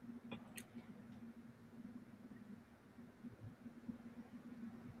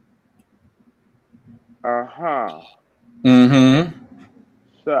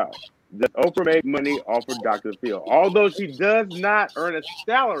 So, does Oprah make money off of Dr. Phil? Although she does not earn a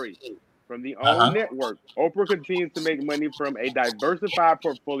salary from the OWN network, Oprah continues to make money from a diversified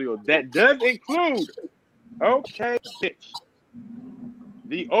portfolio that does include Okay, bitch.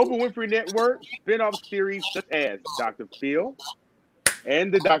 The Oprah Winfrey Network spin-off series such as Dr. Phil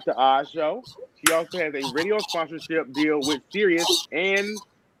and the Dr. Oz Show. She also has a radio sponsorship deal with Sirius and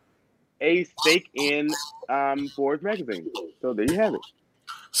a stake in Forbes magazine. So there you have it.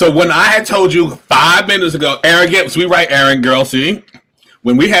 So when I had told you 5 minutes ago, arrogant, so we right, Aaron, girl, see?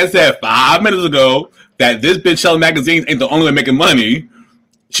 When we had said 5 minutes ago that this bitch selling magazines ain't the only way making money,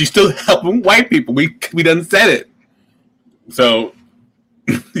 she's still helping white people. We done said it. So,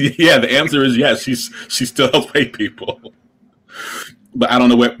 yeah, the answer is yes, she still helps white people. But I don't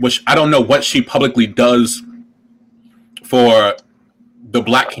know I don't know what she publicly does for the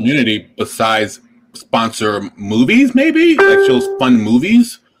black community besides sponsor movies, maybe? Like she'll fund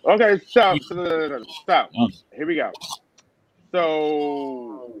movies? Okay, stop. Here we go.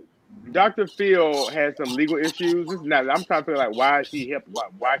 So Dr. Phil has some legal issues. This is not, I'm trying to figure out why she helping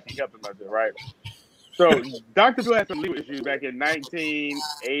like this, right? So Dr. Phil had some legal issues back in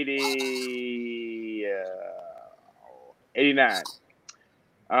 1989.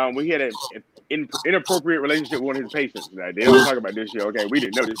 When he had an inappropriate relationship with one of his patients. Now, they don't talk about this shit, okay? We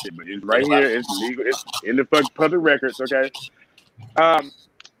didn't know this shit, but it's right here. It's legal. It's in the public records, okay? And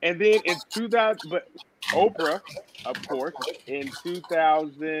then in 2000, but Oprah, of course, in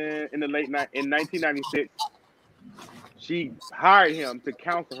 1996, she hired him to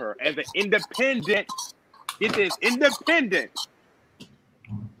counsel her as an independent, get this, independent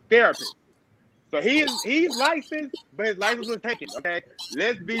therapist. So he's licensed, but his license was taken. Okay,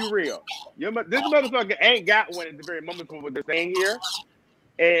 let's be real. This motherfucker ain't got one at the very moment for what they're saying here.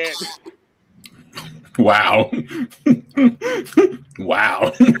 And wow,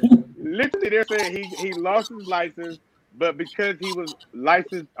 wow. Literally, they're saying he lost his license, but because he was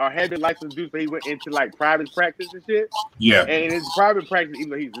licensed or had been licensed due, so he went into like private practice and shit. Yeah. And in his private practice,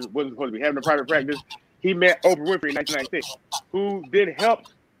 even though he wasn't supposed to be having a private practice, he met Oprah Winfrey in 1996, who then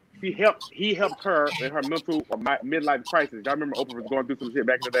helped. He helped her in her mental or midlife crisis. I remember Oprah was going through some shit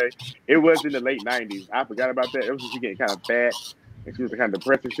back in the day. It was in the late 90s. I forgot about that. It was just she getting kind of fat and she was kind of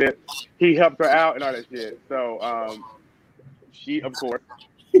depressed and shit. He helped her out and all that shit. So she, of course,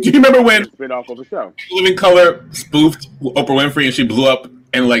 do you remember when spin off of the show? Living Color spoofed Oprah Winfrey and she blew up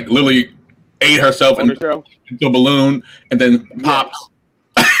and like literally ate herself into a balloon and then popped?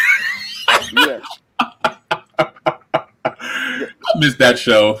 Yeah. I missed that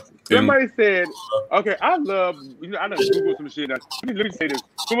show. Somebody said, okay, I done Googled some shit. Let me say this.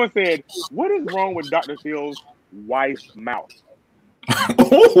 Someone said, what is wrong with Dr. Phil's wife's mouth?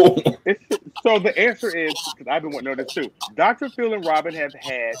 So the answer is, because I've been wanting to know this too, Dr. Phil and Robin have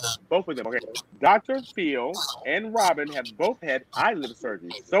had, both of them, okay, Dr. Phil and Robin have both had eyelid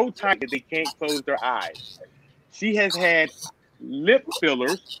surgery so tight that they can't close their eyes. She has had lip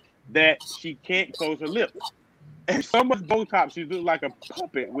fillers that she can't close her lips. And so much Botox, she looks like a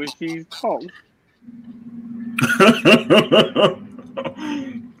puppet when she's talking.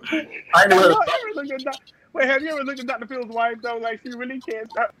 Have you ever looked at Dr. Phil's wife though? Like she really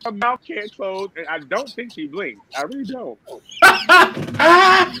can't. Her mouth can't close, and I don't think she blinks. I really don't.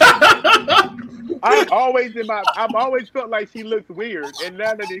 I've always felt like she looks weird, and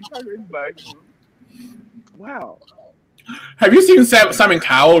now that they talk, it's like, wow. Have you seen Simon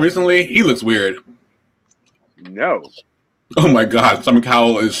Cowell recently? He looks weird. No. Oh my God, Simon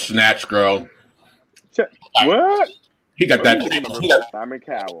Cowell is snatch, girl. What? He got that. Simon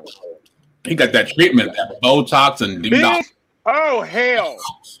Cowell. He got that treatment, that Botox and oh hell!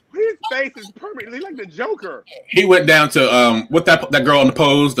 His face is permanently like the Joker. He went down to what that girl on the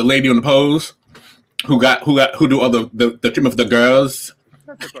Pose, the lady on the Pose, who do all the treatment for the girls,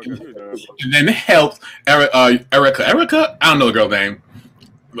 and then helped Erica. I don't know the girl's name.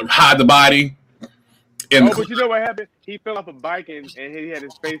 Hide the body. But you know what happened? He fell off a bike and he had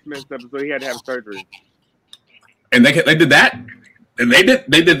his face messed up, so he had to have surgery. And they did that? And they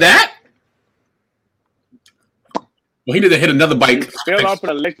did that? Well, he did hit another bike. He fell off an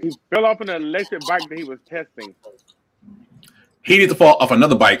electric bike that he was testing. He needs to fall off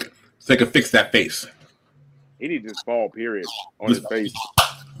another bike so they can fix that face. He needs to just fall, period, on his face.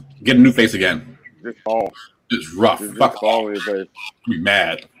 Get a new face again. Just fall. It's rough. Just fall on his face. Be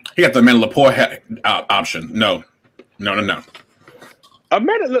mad. He got the Amanda Lepore option. No. Amanda,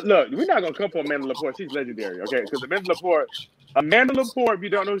 look, we're not gonna come for Amanda Lepore. She's legendary, okay? Because Amanda Lepore, if you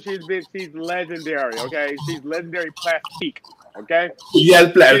don't know who she's legendary, okay? She's legendary plastique, okay?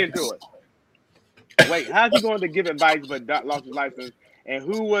 Yes, plastic. Get into it. Wait, how's he going to give advice but lost his license? And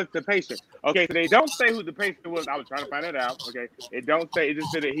who was the patient? Okay, so they don't say who the patient was. I was trying to find it out. Okay, it don't say. It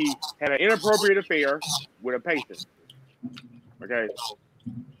just said that he had an inappropriate affair with a patient. Okay.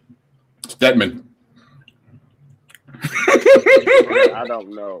 Stedman. I don't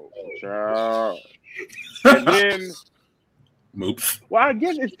know. Child. And then, Moops. well, I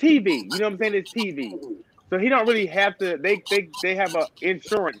guess it's TV. You know what I'm saying? It's TV. So he don't really have to. They have a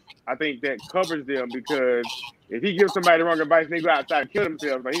insurance, I think, that covers them because if he gives somebody the wrong advice, they go outside and kill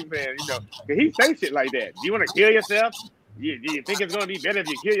themselves. But he's saying, you know, he say shit like that. Do you want to kill yourself? Do you think it's gonna be better if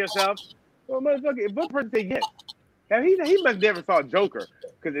you kill yourself? Well, motherfucker, if one person say yes, now he must never saw Joker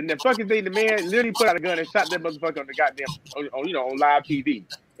because in the fucking thing, the man literally put out a gun and shot that motherfucker on the goddamn, on live TV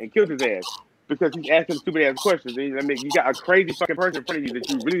and killed his ass because he's asking stupid ass questions. I mean, you got a crazy fucking person in front of you that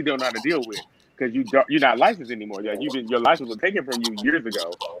you really don't know how to deal with. Because you're not licensed anymore. Yeah, your license was taken from you years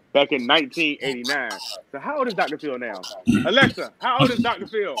ago, back in 1989. So how old is Dr. Phil now? Alexa, how old is Dr.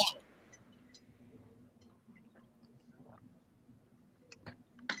 Phil?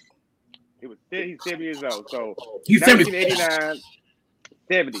 He's 7 years old. So He's 1989,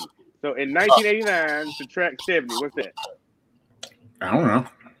 70. So in 1989, subtract 70. What's that? I don't know.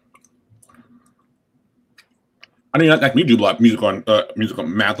 I didn't like me do musical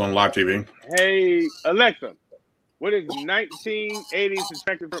math on live TV. Hey, Alexa, what is 1980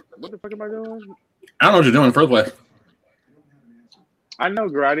 subtracted from? What the fuck am I doing? I don't know what you're doing in the first place. I know,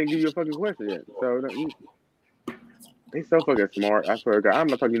 girl. I didn't give you a fucking question yet. So they so fucking smart. I swear to God, I'm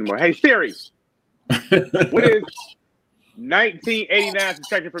not talking anymore. Hey, Siri, what is 1989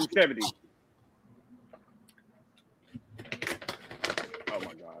 subtracted from 70? Oh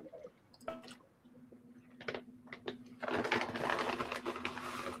my God.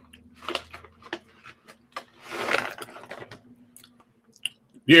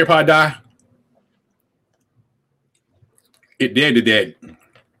 Your AirPod die? It did. It did.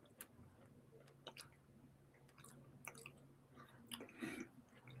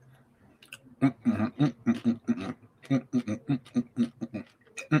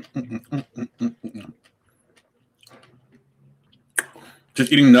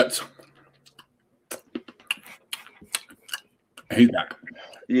 Just eating nuts. He's back.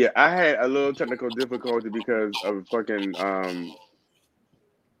 Yeah, I had a little technical difficulty because of fucking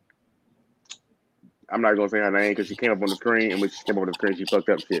I'm not gonna say her name because she came up on the screen, and when she came up on the screen, she fucked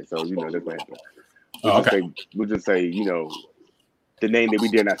up shit. So you know that's what happened. We'll just say the name that we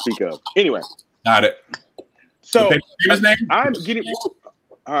dare not speak of. Anyway, Got it. So the famous name? I'm getting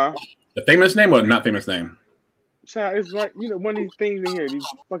The famous name or not famous name? Child, it's like one of these things in here, these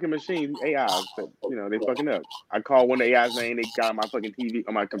fucking machines, these AIs that they fucking up. I call one of the AIs name, they got on my fucking TV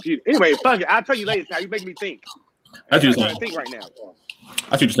on my computer. Anyway, fuck it. I'll tell you later. How you make me think? That's what I'm you're trying to think right now.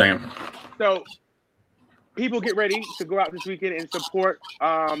 That's what you're saying. So people get ready to go out this weekend and support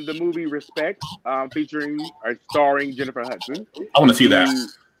the movie Respect, featuring or starring Jennifer Hudson. I want to see that.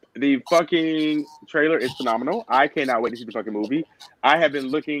 The fucking trailer is phenomenal. I cannot wait to see the fucking movie. I have been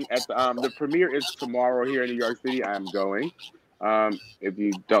looking at the premiere is tomorrow here in New York City. I'm going. If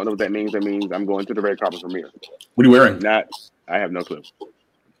you don't know what that means I'm going to the red carpet premiere. What are you wearing? I have no clue.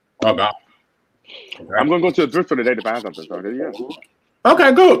 Oh God. Okay. I'm going to go to a thrift store today to find something. So there you go.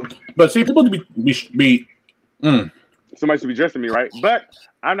 Okay, good. But see, people be Somebody should be dressing me right, but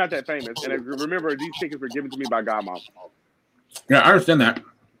I'm not that famous. And remember, these tickets were given to me by Godmom. Yeah, I understand that.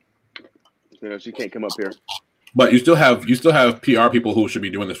 She can't come up here. But you still have PR people who should be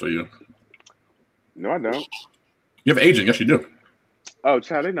doing this for you. No, I don't. You have an agent, yes you do. Oh,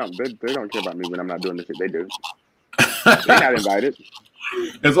 child, they don't care about me when I'm not doing the shit they do. They're not invited.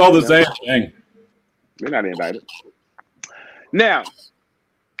 It's all the same thing. They're not invited. Now,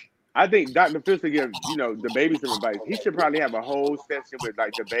 I think Dr. Phil should give, the baby some advice. He should probably have a whole session with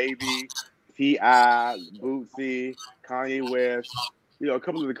like the baby, T.I., Bootsy, Kanye West, a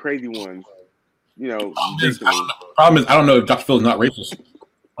couple of the crazy ones. The problem is I don't know if Dr. Phil is not racist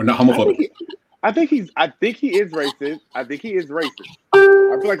or not homophobic. I think he is racist. I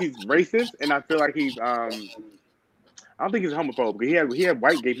feel like he's racist, and I feel like he's I don't think he's homophobic. He had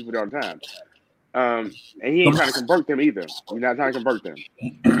white gay people there all the time. And he ain't trying to convert them either. He's not trying to convert them.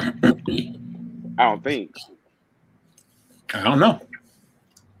 I don't think. I don't know.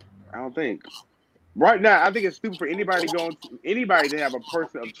 I don't think. Right now, I think it's stupid for anybody to have a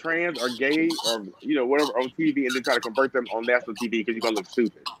person of trans or gay or whatever on TV and then try to convert them on national TV because you're gonna look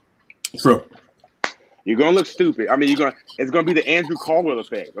stupid. True. You're gonna look stupid. I mean, it's gonna be the Andrew Caldwell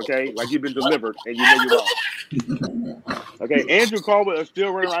effect, okay? Like you've been delivered and you know you're wrong. Okay, Andrew Caldwell is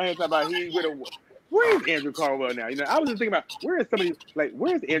still running around here talking about where is Andrew Caldwell now? I was just thinking about where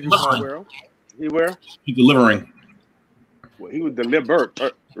is Andrew Caldwell? He's delivering. Well, he was delivered.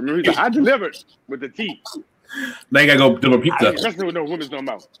 Remember, he's like, I delivered with the T. Now you gotta go deliver pizza. I ain't wrestling with no women's no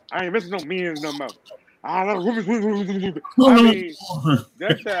more. I ain't wrestling no men's no more. I love women's. I mean,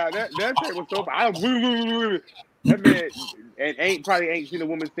 that was so. That man and probably ain't seen a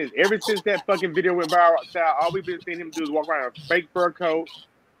woman since. Ever since that fucking video went viral, child, all we've been seeing him do is walk around in a fake fur coat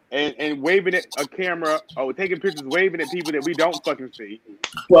and waving at a camera or taking pictures, waving at people that we don't fucking see.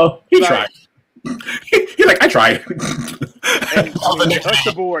 Well, he tried. He's like, I tried. And I mean, touch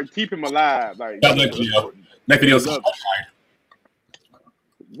the board, keep him alive. Like that video.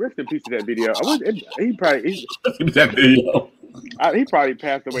 Rest in peace to that video. He probably that video. He probably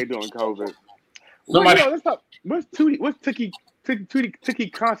passed away during COVID. Somebody, well, let's talk. What's Tookie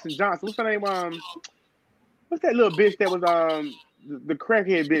Constance Johnson? What's her name? What's that little bitch that was the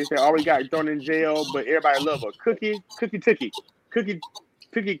crackhead bitch that always got thrown in jail, but everybody love her? Cookie,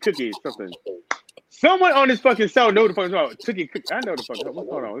 something. Someone on this fucking show know the fucking about Tookie. I know the fucking.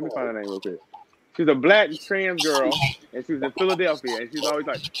 Hold on, let me find her name real quick. She's a black trans girl, and she was in Philadelphia, and she's always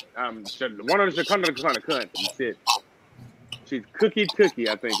like, one of the kind of cunt. And shit. She's Cookie,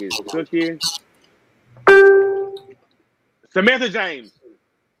 I think it's Cookie. Samantha James.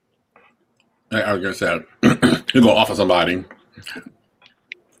 I was gonna say you're gonna offer somebody.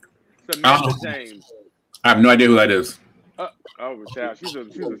 Samantha James. I have no idea who that is. Child, she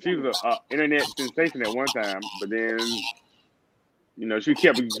was a internet sensation at one time, but then she was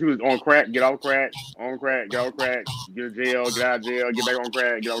on crack, get off crack, on crack, get off crack, get to jail, get out of jail, get back on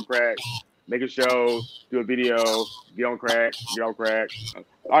crack, get off crack, make a show, do a video, get on crack, get off crack,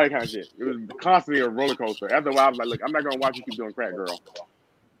 all that kind of shit. It was constantly a roller coaster. After a while, I was like, look, I'm not gonna watch you keep doing crack, girl.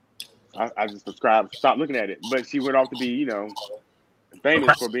 I just subscribed, stopped looking at it. But she went off to be,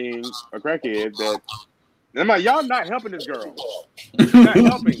 famous for being a crackhead. That and I'm like, y'all not helping this girl. It's not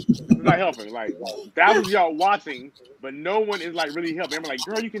helping. It's not helping. Like thousands of y'all watching, but no one is like really helping. I'm like,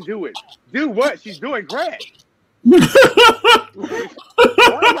 girl, you can do it. Do what? She's doing crack. Why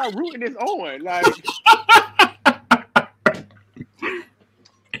am I rooting this on? Like,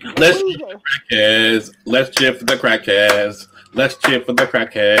 let's cheer for the crackheads. Let's cheer for the crackheads. Let's cheer for the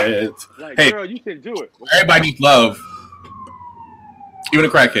crackheads. Like, hey, girl, you can do it. Everybody needs love. Even a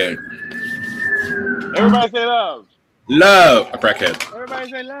crackhead. Everybody say love. Love a crackhead.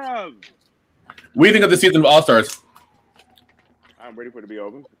 Everybody say love. What do you think of the season of All Stars? I'm ready for it to be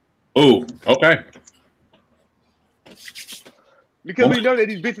over. Oh, okay. Because we know that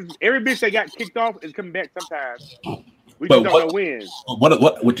these bitches, every bitch that got kicked off is coming back sometimes. We just don't know when.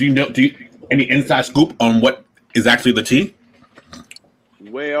 What do you know? Do you any inside scoop on what is actually the tea?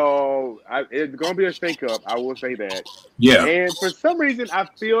 Well, it's gonna be a shake-up. I will say that. Yeah. And for some reason, I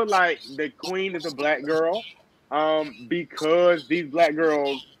feel like the queen is a black girl, because these black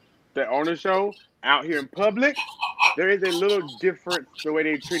girls that on the show out here in public, there is a little difference the way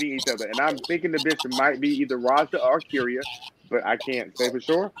they're treating each other. And I'm thinking the bitch might be either Raja or Kyria, but I can't say for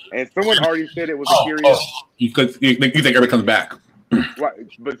sure. And someone already said it was a Kyria. You think everybody comes back? Right,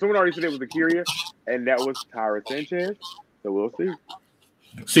 but someone already said it was a Kyria, and that was Tyra Sanchez. So we'll see.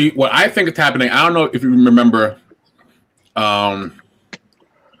 See, what I think is happening, I don't know if you remember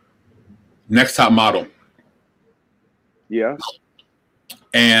Next Top Model. Yeah.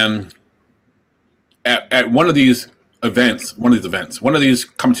 And at one of these competitions,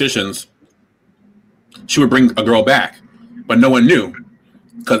 she would bring a girl back, but no one knew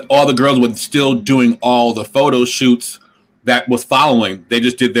because all the girls were still doing all the photo shoots that was following. They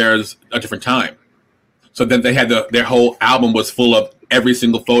just did theirs a different time. So then they had their whole album was full of every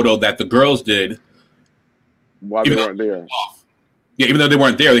single photo that the girls did. While they weren't there. Yeah, even though they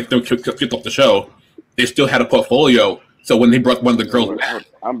weren't there, they kicked off the show. They still had a portfolio. So when they brought one of the girls back,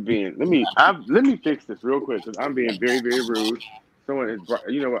 let me fix this real quick because I'm being very, very rude. Someone is,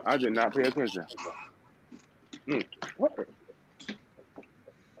 you know what? I did not pay attention. What?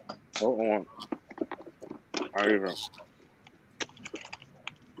 Hold on. All right, here we go.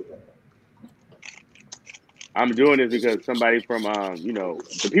 I'm doing this because somebody from,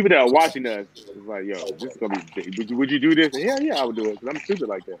 the people that are watching us is like, yo, this is going to be big. Would you do this? Hell yeah, I would do it because I'm stupid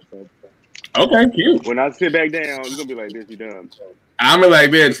like that. So. Okay, cute. When I sit back down, you're going to be like, bitch, you dumb. I'm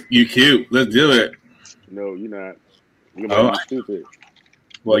like, bitch, you cute. Let's do it. No, you're not. You're going to be stupid.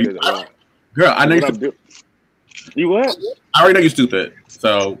 Well, girl, I know you're stupid. You what? I already know you're stupid.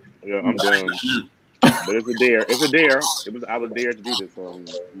 So. Yeah, I'm dumb. But it's a dare. It's a dare. I was dared to do this. So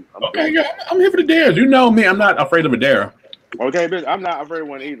I'm here for the dares. You know me. I'm not afraid of a dare. Okay, bitch. I'm not afraid of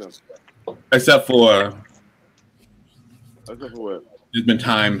one either. Except for what? There's been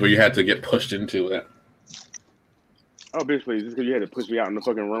times where you had to get pushed into it. Oh, bitch, please. Just because you had to push me out on the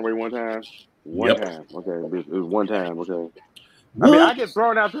fucking runway one time? One time. Okay, bitch. It was one time. Okay. What? I mean, I get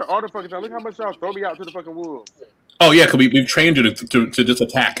thrown out there all the fucking time. Look how much y'all throw me out to the fucking wolves. Oh, yeah, because we've trained you to just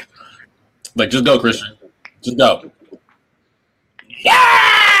attack. Like, just go, Christian. Just go.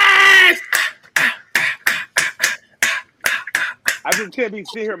 Yes! I just can't be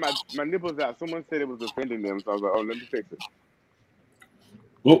sitting here with my nipples out. Someone said it was offending them, so I was like, oh, let me fix it.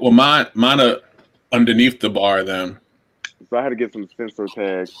 Well, mine are underneath the bar then. So I had to get some sensor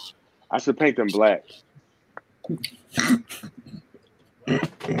tags. I should paint them black.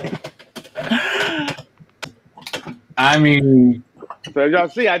 I mean, so as y'all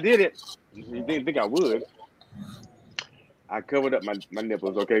see, I did it. You didn't think I would. I covered up my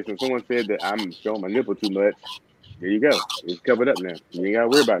nipples. Okay, so someone said that I'm showing my nipple too much. There you go. It's covered up now. You ain't gotta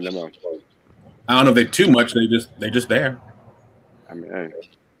worry about it no more. I don't know if they're too much. They just there. I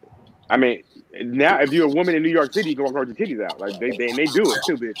mean, now if you're a woman in New York City, you can walk around with your titties out. Like they do it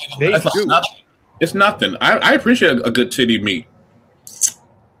too, bitch. They That's do. It's nothing. I appreciate a good titty meat.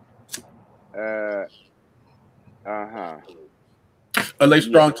 A like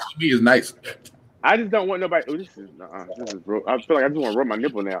strong titty meat is nice. I just don't want nobody. Oh, this is bro. I feel like I just want to rub my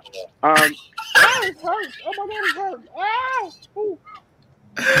nipple now. It hurts. Oh my god, it hurts.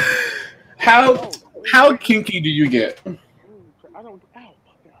 Ow! How kinky do you get? I don't. Ow!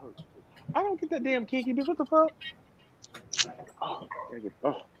 That hurts. I don't get that damn kinky, bitch. What the fuck? Oh,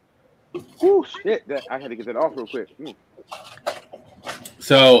 oh, shit! I had to get that off real quick.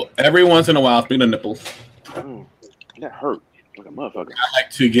 So every once in a while, speaking of nipples, that hurt like a motherfucker. I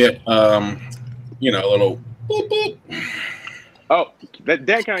like to get a little boop boop. Oh,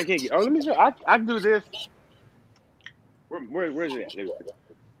 that kind of kinky. Oh, let me show. I do this. Where's it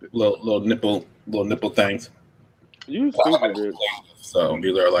at? Little nipple things. You stupid, dude. So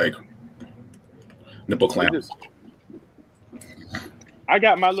these are like nipple clamps. I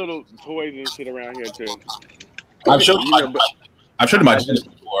got my little toys and shit around here too. I've showed you my gym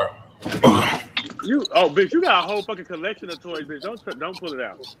before. Bitch, you got a whole fucking collection of toys, bitch. Don't pull it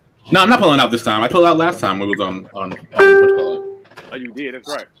out. No, I'm not pulling it out this time. I pulled it out last time when we was on what you call it. Oh, you did. That's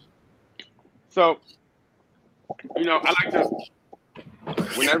right. So, I like to.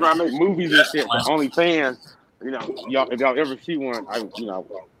 Whenever I make movies and shit, OnlyFans, y'all, if y'all ever see one,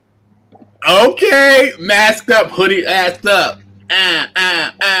 Okay, masked up, hoodie assed up.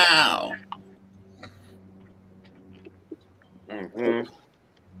 Ow.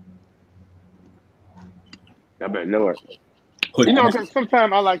 I better know it. Because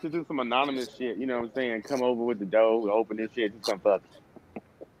sometimes I like to do some anonymous shit. You know what I'm saying? Come over with the dough, open this shit, do some fuck.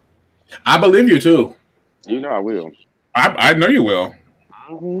 I believe you too. I will. I know you will.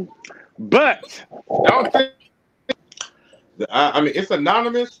 But don't think. I mean, it's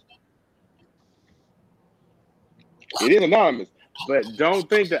anonymous. It is anonymous, but don't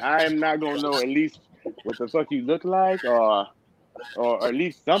think that I am not gonna know at least what the fuck you look like, or at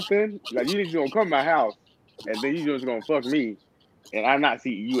least something. Like you just gonna come to my house, and then you just gonna fuck me, and I not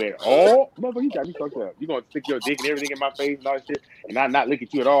see you at all. Motherfucker, you got me fucked up. You gonna stick your dick and everything in my face and all that shit, and I not look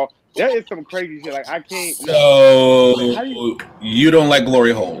at you at all. That is some crazy shit. Like I can't. So you don't like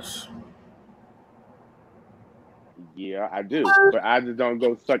glory holes? Yeah, I do, but I just don't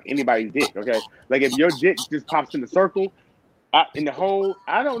go suck anybody's dick. Okay, like if your dick just pops in the circle, in the hole,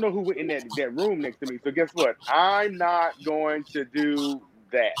 I don't know who went in that room next to me. So guess what? I'm not going to do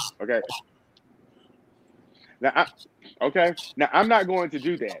that. Okay. Now I'm not going to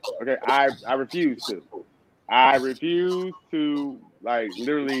do that. Okay, I refuse to. I refuse to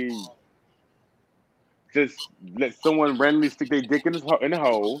literally just let someone randomly stick their dick in the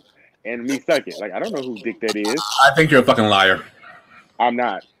hole and me suck it. Like I don't know whose dick that is. I think you're a fucking liar. I'm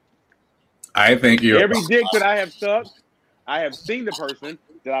not. I think you're every dick that I have sucked, I have seen the person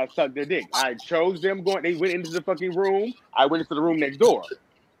that I sucked their dick. I chose them going. They went into the fucking room. I went into the room next door.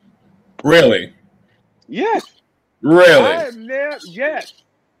 Really? Yes. Really? I have never. Yes.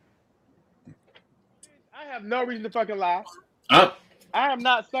 I have no reason to fucking lie. I am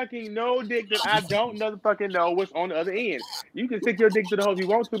not sucking no dick that I don't fucking know what's on the other end. You can stick your dick to the hole if you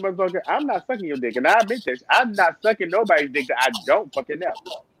want to, motherfucker. I'm not sucking your dick, and I admit this. I'm not sucking nobody's dick that I don't fucking know.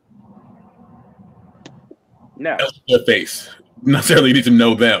 No. Their face. Necessarily need to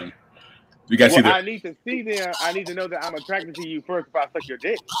know them. You guys see that? I need to see them. I need to know that I'm attracted to you first if I suck your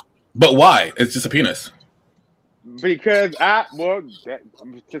dick. But why? It's just a penis. Because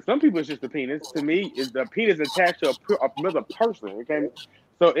to some people it's just a penis. To me, is the penis attached to another person. Okay,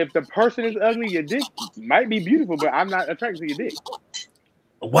 so if the person is ugly, your dick might be beautiful, but I'm not attracted to your dick.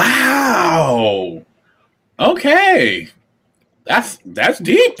 Wow. Okay, that's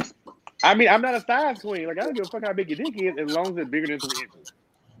deep. I mean, I'm not a size queen. Like I don't give a fuck how big your dick is, as long as it's bigger than 3 inches.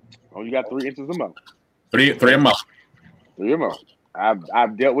 Oh, you got 3 inches or more. Three or more. 3 or more.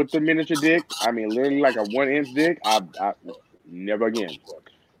 I've dealt with the miniature dick. I mean, literally like a 1-inch dick. I never again.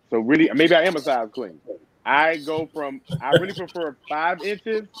 So really, maybe I am a size queen. I really prefer 5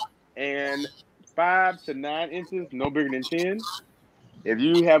 inches and 5 to 9 inches, no bigger than 10. If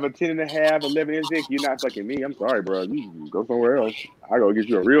you have a 10.5, 11-inch dick, you're not fucking me. I'm sorry, bro. You go somewhere else. I go get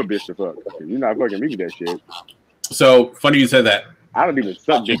you a real bitch to fuck. You're not fucking me with that shit. So funny you said that. I don't even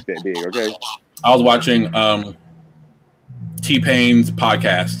suck dicks that big. Okay. I was watching T-Pain's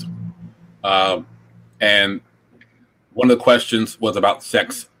podcast, and one of the questions was about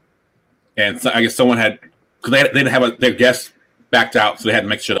sex, and so I guess someone had because they didn't have their guests backed out, so they had to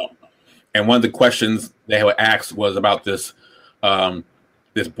make shit up. And one of the questions they were asked was about this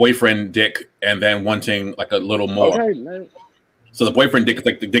this boyfriend dick, and then wanting like a little more. Okay, man. So the boyfriend dick is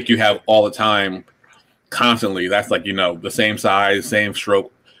like the dick you have all the time, constantly. That's like the same size, same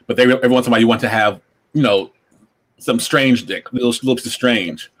stroke. But every once in a while you want to have some strange dick, little bit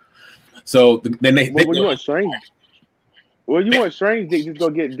strange. So then they you want strange? Well, you want strange dick, just go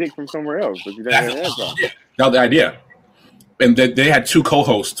get dick from somewhere else. But you don't have that. That was the idea. And they had two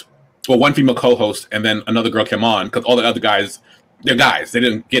co-hosts, well, one female co-host, and then another girl came on because all the other guys, they're guys, they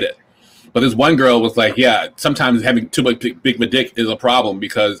didn't get it. But this one girl was like, "Yeah, sometimes having too big of a dick is a problem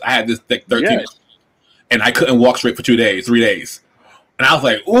because I had this thick 13 inch, and I couldn't walk straight for 3 days." And I was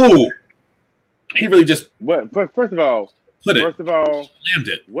like, "Ooh, he really just what?" First of all, slammed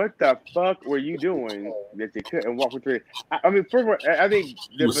it. What the fuck were you doing that you couldn't walk for 3 days? I mean, first of all, I think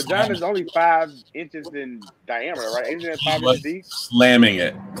the vagina is only 5 inches in diameter, right? Isn't that 5 inches deep? Slamming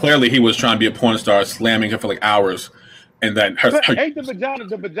it. Clearly, he was trying to be a porn star, slamming her for like hours. And then ain't the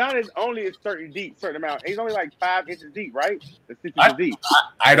vagina is only a certain amount. It's only like 5 inches deep, right? The 6 inches deep.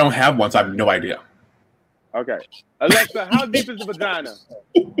 I don't have one, so I have no idea. Okay. Alexa, how deep is the vagina?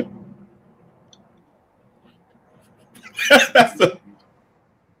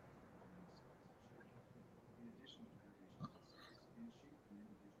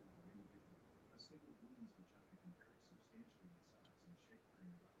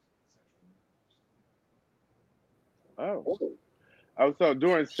 Oh, so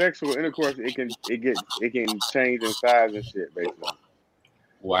during sexual intercourse, it can change in size and shit, basically.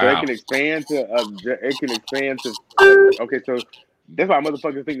 Wow. So it can expand to. Okay, so that's why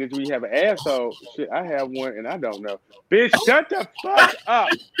motherfuckers think that we have an asshole. Shit, I have one and I don't know. Bitch, shut the fuck up.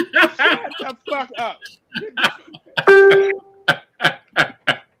 Shut the fuck up.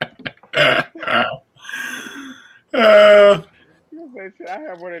 I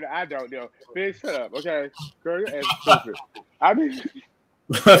have one and I don't know. Bitch, shut up. Okay, girl, your ass is stupid. I mean,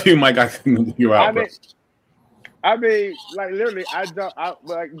 love you, Mike. I think you're out. I mean, like literally,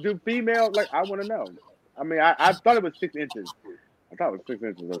 do female? Like, I want to know. I mean, I thought it was 6 inches. I thought it was 6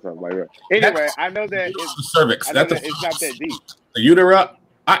 inches or something like that. Anyway, I know that it's the cervix. it's not that deep. The utera.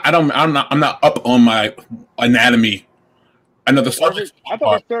 I'm not up on my anatomy. I know the cervix. I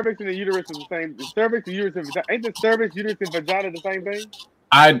thought the cervix and the uterus is the same. The cervix, the uterus, and vagina. Ain't the cervix, uterus, and vagina the same thing?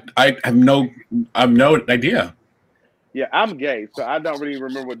 I have no idea. Yeah, I'm gay, so I don't really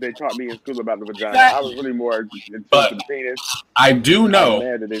remember what they taught me in school about the vagina. I was really more into the penis. I do know. I'm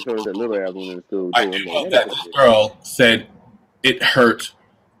mad that they told us that little ass one in school. I do know that this girl said it hurt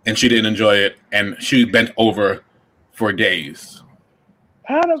and she didn't enjoy it, and she bent over for days.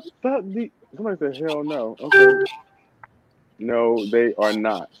 How the fuck did somebody said hell no? Okay. No, they are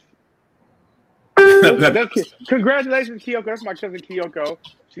not. Congratulations, Kyoko. That's my cousin Kyoko.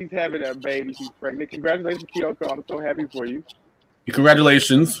 She's having a baby. She's pregnant. Congratulations, Kyoko. I'm so happy for you.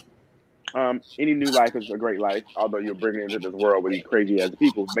 Congratulations. Any new life is a great life. Although you're bringing it into this world with these crazy ass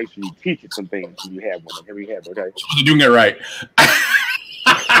people, make sure you teach it some things when you have one. Every have, okay? You're doing it right.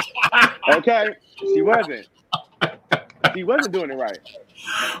 Okay, she wasn't. She wasn't doing it right.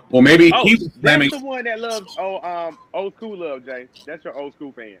 Well, maybe he's that's the one that loves old school love, Jay. That's your old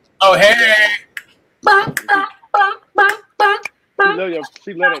school fan. Oh, hey.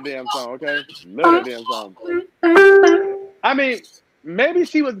 She love that damn song, okay? Love that damn song. I mean, maybe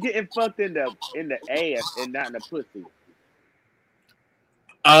she was getting fucked in the ass and not in the pussy.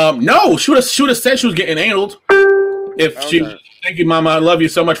 No, she would have said she was getting anal. Thank you, Mama. I love you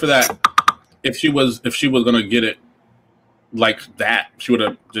so much for that. If she was gonna get it like that, she would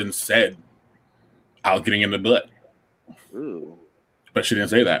have just said, "I was getting in the butt." Ooh. But she didn't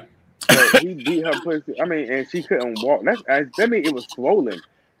say that. So he beat her pussy. I mean, and she couldn't walk. That means it was swollen.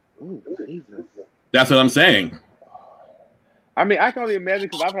 Ooh, Jesus. That's what I'm saying. I mean, I can only imagine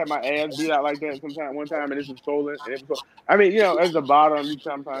because I've had my ass beat out like that one time, and it's swollen. And I mean, as the bottom, you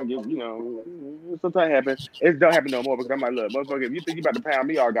sometimes get, sometimes happens. It don't happen no more because I'm like, look, motherfucker, if you think you about to pound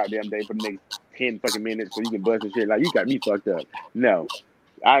me all goddamn day for the next 10 fucking minutes so you can bust and shit, like you got me fucked up. No.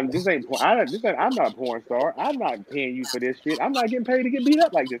 I'm not a porn star. I'm not paying you for this shit. I'm not getting paid to get beat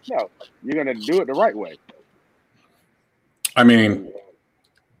up like this. No. You're gonna do it the right way. I mean,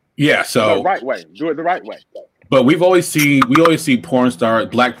 yeah, so the right way. Do it the right way. But we always see porn stars,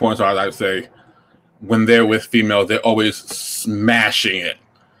 black porn stars, I would say, when they're with females, they're always smashing it.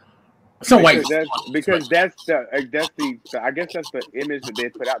 Some white because that's the I guess that's the image that they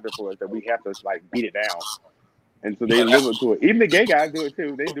put out there for us, that we have to like beat it down, and so they live up to it. Even the gay guys do it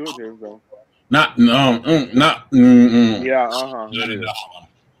too. They do it too. So not. Yeah. Not enough of them.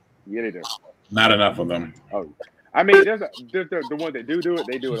 Yeah, they do. Not enough of them. Oh, I mean, there's the ones that do it.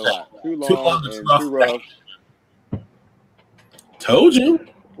 They do it a lot. Too long and too rough. Told you.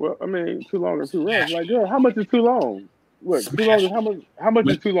 Well, I mean, too long and too rough. Like, girl, how much is too long? What, too long is how much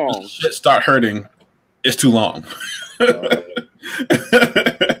is too long? Shit start hurting. It's too long.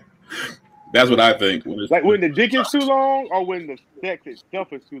 That's what I think. Like when the dick is too long, or when the sex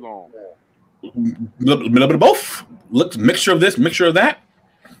itself is too long. A little bit of both. Look, mixture of this, mixture of that.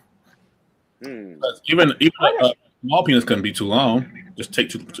 Even a small penis couldn't be too long. Just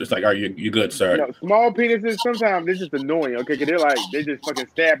like, all right, you're good, sir. You know, small penises sometimes they're just annoying. Okay, because they're just fucking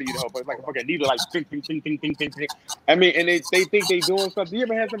stabbing you the whole place. It's like a fucking needle, like ting, ting, ting, ting, ting, ting, ting. I mean, and they think they doing something. You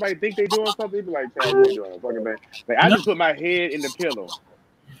ever had somebody think they doing something? They be like, "What are you doing, fucking man?" Like I just put my head in the pillow.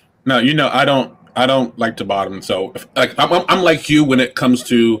 No, I don't like to bottom. So like I'm like you when it comes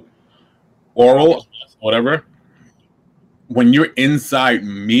to oral, whatever. When you're inside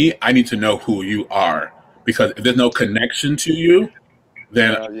me, I need to know who you are, because if there's no connection to you,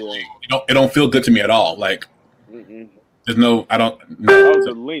 then it don't feel good to me at all. Like there's no, I don't. No. Oh,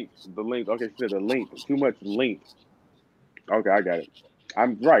 the link. Okay, so the link. Too much link. Okay, I got it.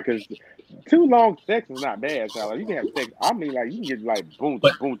 I'm right, because too long sex is not bad. So like, you can have sex. I mean, like you can get like boom,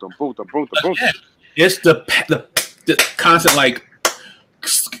 boom, boom, boom, boom, boom. It's the constant like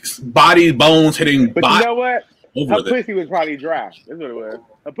body bones hitting. But you know what? Her pussy was probably dry. That's what it was.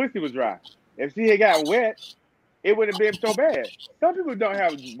 Her pussy was dry. If she had got wet, it wouldn't have been so bad. Some people don't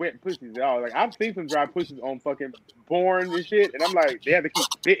have wet pussies at all. Like I've seen some dry pussies on fucking porn and shit, and I'm like, they have to keep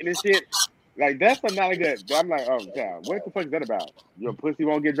spitting and shit. Like that's not a good. I'm like, oh god, what the fuck is that about? Your pussy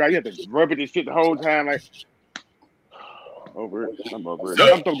won't get dry. You have to rub it and shit the whole time. Like over it. I'm over it.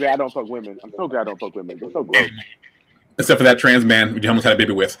 I'm so glad I don't fuck women. I'm so glad I don't fuck women. They're so gross. Except for that trans man you almost had a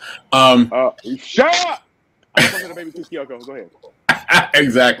baby with. Shut up! I'm fucking a baby too, Kyoko. Go ahead.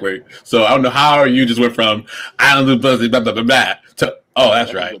 Exactly. So I don't know how you just went from I don't do pussy blah blah blah blah to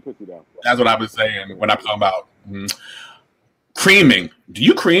that's right. That's what I was saying when I'm talking about creaming. Do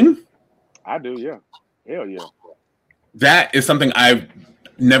you cream? I do, yeah. Hell yeah. That is something I've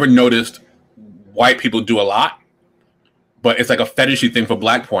never noticed white people do a lot, but it's like a fetishy thing for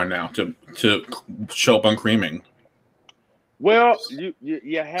black porn now to show up on creaming. Well, you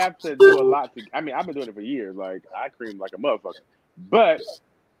have to do a lot to. I mean, I've been doing it for years. Like I cream like a motherfucker, but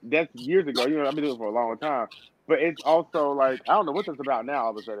that's years ago. You know, I've been doing it for a long time. But it's also like I don't know what that's about now.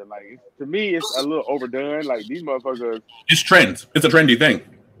 All of a sudden, like to me, it's a little overdone. Like these motherfuckers. It's trends. It's a trendy thing.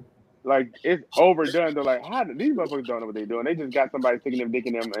 Like it's overdone. They're like, how do these motherfuckers don't know what they're doing? They just got somebody sticking them dick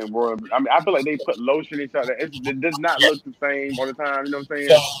in them and royal. I mean, I feel like they put lotion in each other. It does not look the same all the time. You know what I'm saying?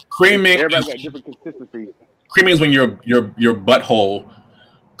 So, creaming. Everybody's got different consistency. Creaming is when your butthole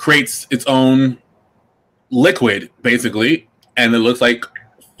creates its own liquid, basically, and it looks like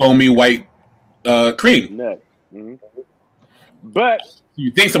foamy white cream. Nut. Mm-hmm. But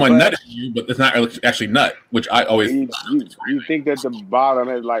you think someone nutted you, but it's not actually nut, which I always. You think that the bottom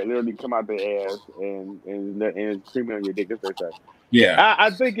has like literally come out the ass and creaming on your dick. That's what they say. Yeah, I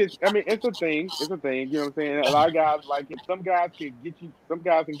think it's. I mean, it's a thing. It's a thing. You know what I'm saying? A lot of guys like it. Some guys can get you. Some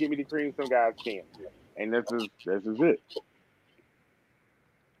guys can give me the cream. Some guys can't. And this is it.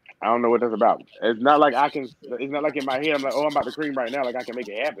 I don't know what that's about. It's not like I can. It's not like in my head I'm like, oh, I'm about to cream right now. Like I can make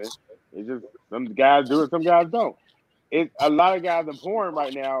it happen. It's just some guys do it, some guys don't. It's a lot of guys in porn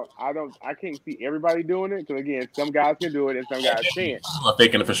right now. I can't see everybody doing it because again, some guys can do it and some guys can't. I'm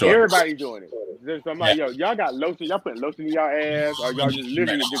faking it for sure. Everybody's doing it. So I'm like, yo, y'all got lotion. Y'all putting lotion in y'all ass, or y'all just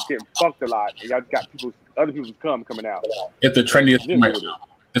literally just getting fucked a lot, and y'all just got other people's cum coming out. It's the trendiest thing right now.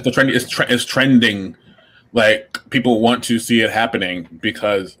 It's trending. Like people want to see it happening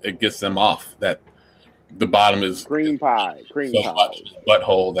because it gets them off. That the bottom is cream pie,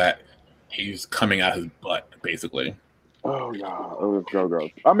 butthole that he's coming out his butt, basically. Oh god, it's so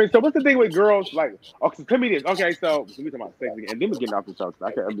gross. I mean, so what's the thing with girls? Like, okay, tell me this. Okay, so we talking about sex again, and then we're getting off the show.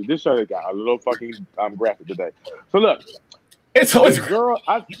 I mean, this show got a little fucking graphic today. So look. It's always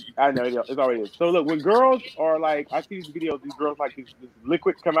I know it's always is. So look, when girls are like, I see these videos, these girls like this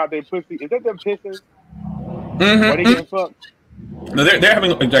liquid come out their pussy. Is that them pissing? Mm-hmm. Are they getting fucked? No, they're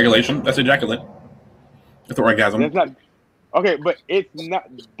having ejaculation. That's ejaculate. That's an orgasm. That's not okay, but it's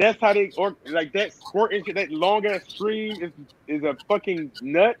not. That's how they or like that squirt into that long ass stream is a fucking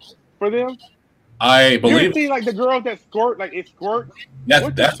nut for them. I You ever believe see like the girls that squirt, like it squirts?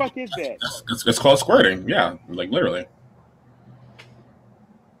 What the fuck is that? It's called squirting. Yeah, like literally.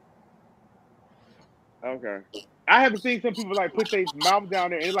 Okay. I haven't seen some people like put their mouth down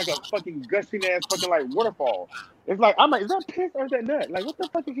there and it's like a fucking gushing ass fucking like waterfall. It's like I'm like, is that piss or is that nut? Like, what the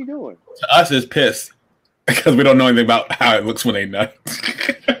fuck is he doing? To us, it's piss because we don't know anything about how it looks when they nut.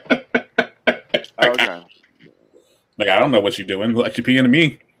 Okay. Like I don't know what you're doing. Like you're peeing to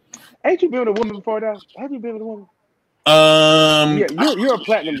me. Ain't you been with a woman before though? Have you been with a woman? Yeah, you're a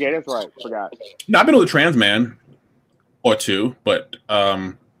platinum gay. That's right. Forgot. No, I've been with a trans man or two, but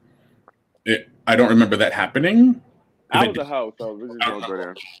I don't remember that happening. I was a hoe, so we're just gonna go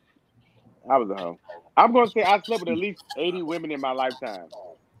there. I was a hoe. I'm gonna say I slept with at least 80 women in my lifetime.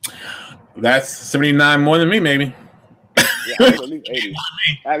 That's 79 more than me, maybe. Yeah, I was at least 80.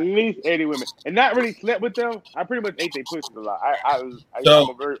 At least 80 women. And not really slept with them. I pretty much ate their pussy a lot. I'm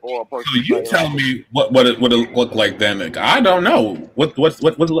a very oral person. So you tell me what it looked like then. Like, I don't know. What looked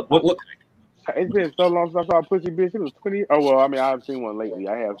like? It's been so long since I saw a pussy bitch. It was 20. Oh well, I mean I've seen one lately.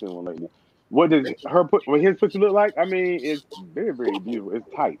 I have seen one lately. What does what his pussy look like? I mean, it's very, very beautiful. It's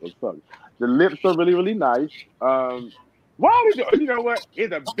tight as fuck. The lips are really, really nice. Why did you know what?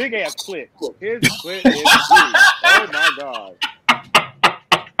 It's a big ass clit. His clit is big. Oh my god.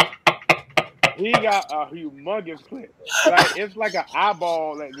 He got a humongous clit. Like it's like an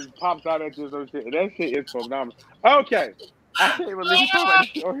eyeball that just pops out at you or shit. That shit is phenomenal. Okay. I can't believe you talking about this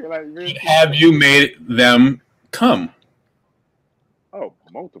shit over here like really. Have you made them come? Oh,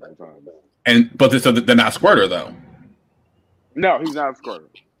 multiple times. But so they're not squirter though. No, he's not a squirter.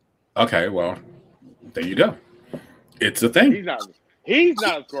 Okay, well, there you go. It's a thing. He's not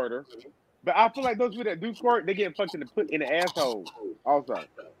a squirter. But I feel like those people that do squirt, they get fucked in the asshole. Also,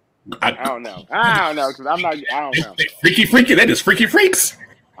 I don't know. Because I'm not. I don't know. Freaky. That is freaky freaks.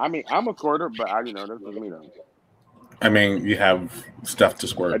 I mean, I'm a squirter, but that's just me though. I mean, you have stuff to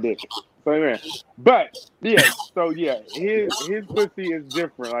squirt. I did. So anyway, but yeah, his pussy is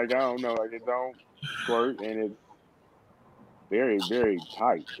different. Like I don't know, like it don't squirt, and it's very, very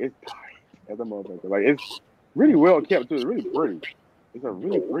tight. It's tight as a motherfucker. Like it's really well kept too. It's really pretty. It's a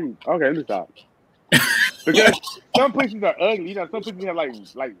really pretty. Okay, let me stop. Because some pussies are ugly. You know, some pussies have like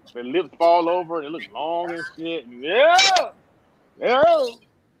the lips fall over and it looks long and shit. Yeah.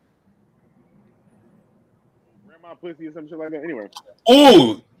 Grandma pussy or some shit like that. Anyway.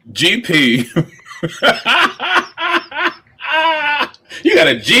 Oh, GP. You got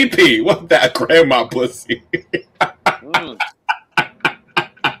a GP. What's that grandma pussy?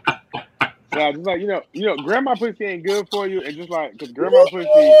 So just like you know, grandma pussy ain't good for you, and just like because grandma pussy,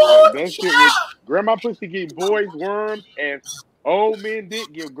 that shit was grandma pussy give boys worms, and old men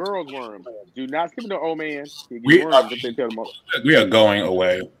did give girls worms. Do not skip no old man. We are going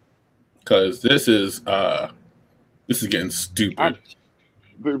away because this is getting stupid.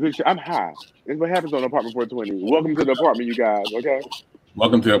 I'm high. It's what happens on Apartment 420. Welcome to the apartment, you guys. Okay.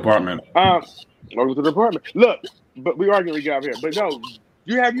 Welcome to the apartment. Welcome to the apartment. Look, but we are gonna get out here. But no,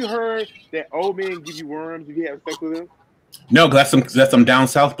 have you heard that old men give you worms if you have sex with them? No, because that's some down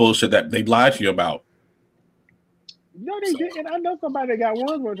south bullshit that they lied to you about. No, they didn't. I know somebody that got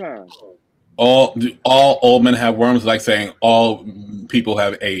worms one time. All old men have worms, like saying all people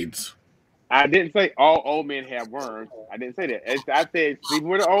have AIDS. I didn't say all old men have worms. I didn't say that. I said sleep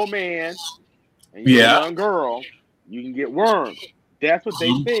with an old man and you're a young girl, you can get worms. That's what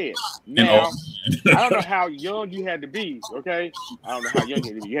they said. Now, I don't know how young you had to be, okay? I don't know how young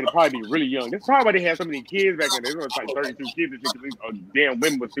you had to be. You had to probably be really young. That's probably why they had so many kids back then. There was like 32 kids and shit because these damn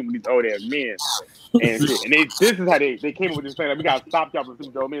women were sleeping with these old-ass men and shit. And this is how they came up with this thing. Like, we got to stop y'all from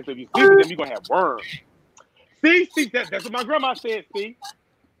sleeping with old men. So if you sleep with them, you're going to have worms. See, that's what my grandma said, see?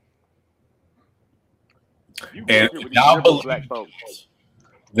 And if y'all believe black folks,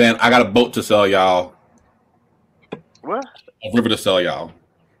 then I got a boat to sell y'all. What? A river to sell y'all.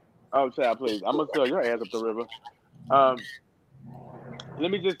 Oh, child, please. I'm going to sell your ass up the river. Let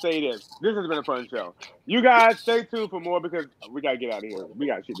me just say this. This has been a fun show. You guys stay tuned for more because we got to get out of here. We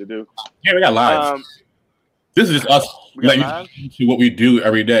got shit to do. Yeah, we got lives. This is just us letting you see what we do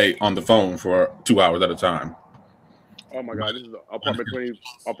every day on the phone for 2 hours at a time. Oh my God, this is Apartment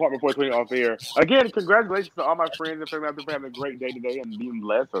 420 off air. Again, congratulations to all my friends and family out there for having a great day today and being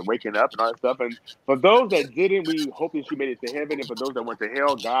blessed and waking up and all that stuff. And for those that didn't, we hope that you made it to heaven. And for those that went to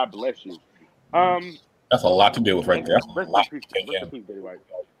hell, God bless you. That's a lot to deal with right there. Rest in peace, Betty White.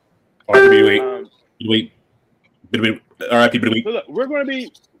 R.I.P. So look, we're going to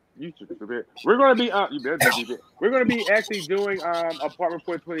be. We're going to be. We're going to be actually doing Apartment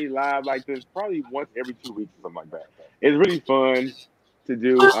 420 live like this probably once every 2 weeks or something like that. It's really fun to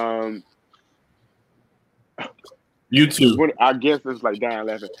do. YouTube. When our guest is like dying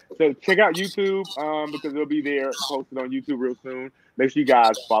laughing. So check out YouTube because it'll be there posted on YouTube real soon. Make sure you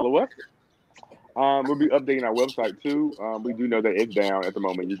guys follow us. We'll be updating our website too. We do know that it's down at the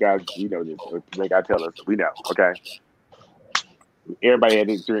moment. You guys, you know this. They gotta tell us. We know. Okay. Everybody had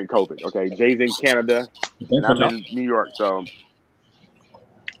it during COVID. Okay. Jay's in Canada, and I'm in New York. So.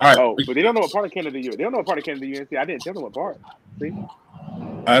 All right. Oh, but they don't know what part of Canada you're in. They don't know what part of Canada you're in. See, I didn't tell them what part. See.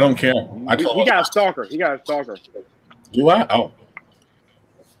 I don't care. He got a stalker. He got a stalker. Do I? Oh.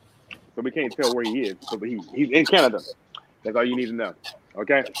 So we can't tell where he is. So he's in Canada. That's all you need to know.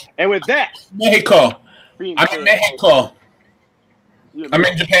 Okay. And with that, Mexico. I'm in Mexico. I'm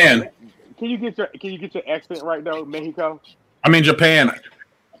in Japan. Can you get your accent right though, Mexico? I'm in Japan.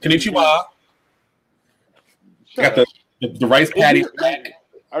 Konnichiwa. Got the rice patty.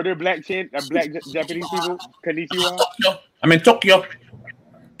 Are there black Japanese people? Konnichiwa. I'm in Tokyo.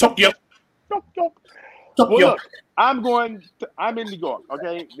 Tokyo. Well, look, I'm in New York,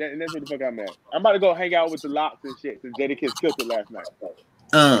 okay? And that's where the fuck I'm at. I'm about to go hang out with the Locks and shit since Jadakiss killed it last night.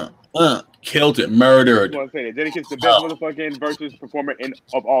 Killed it, murdered. I want to say that Jadakiss the best motherfucking versus performer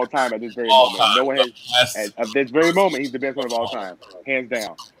of all time at this very moment. No one has at this very moment. He's the best one of all time, hands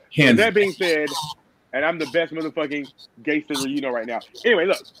down. With that being said, and I'm the best motherfucking gay singer you know right now. Anyway,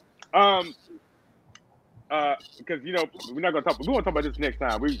 look, because you know we're not gonna talk. We're gonna talk about this next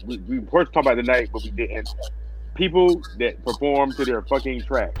time. We first talked about it tonight, but we didn't. People that perform to their fucking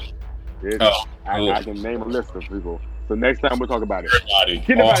trash. I can name a list of people. So next time we'll talk about it. Everybody.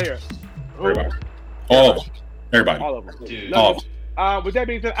 Get them out of here. Everybody. Everybody. All of them. Dude. With that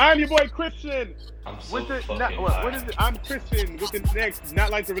being said, I'm your boy Christian. I'm so What is it? high. I'm Christian with the next, not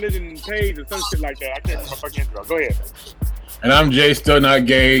like the religion page or some shit like that. I can't remember my fucking intro. Go ahead. And I'm Jay, still not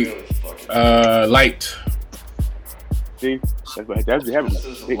gay. Light. See, that's what happens.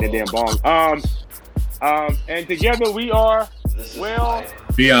 Hitting that damn bong. And together we are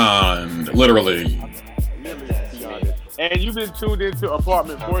Beyond, literally. And you've been tuned into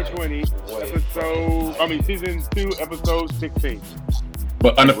Apartment 420, season 2, episode 16.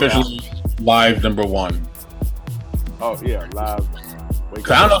 But unofficially live number 1. Oh yeah, live.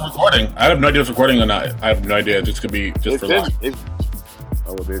 I don't know if it's recording. I have no idea if it's recording or not. I have no idea. This could be just for live.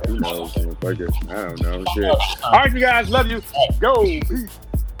 Who knows? I don't know. Shit. All right, you guys. Love you. Go. Peace.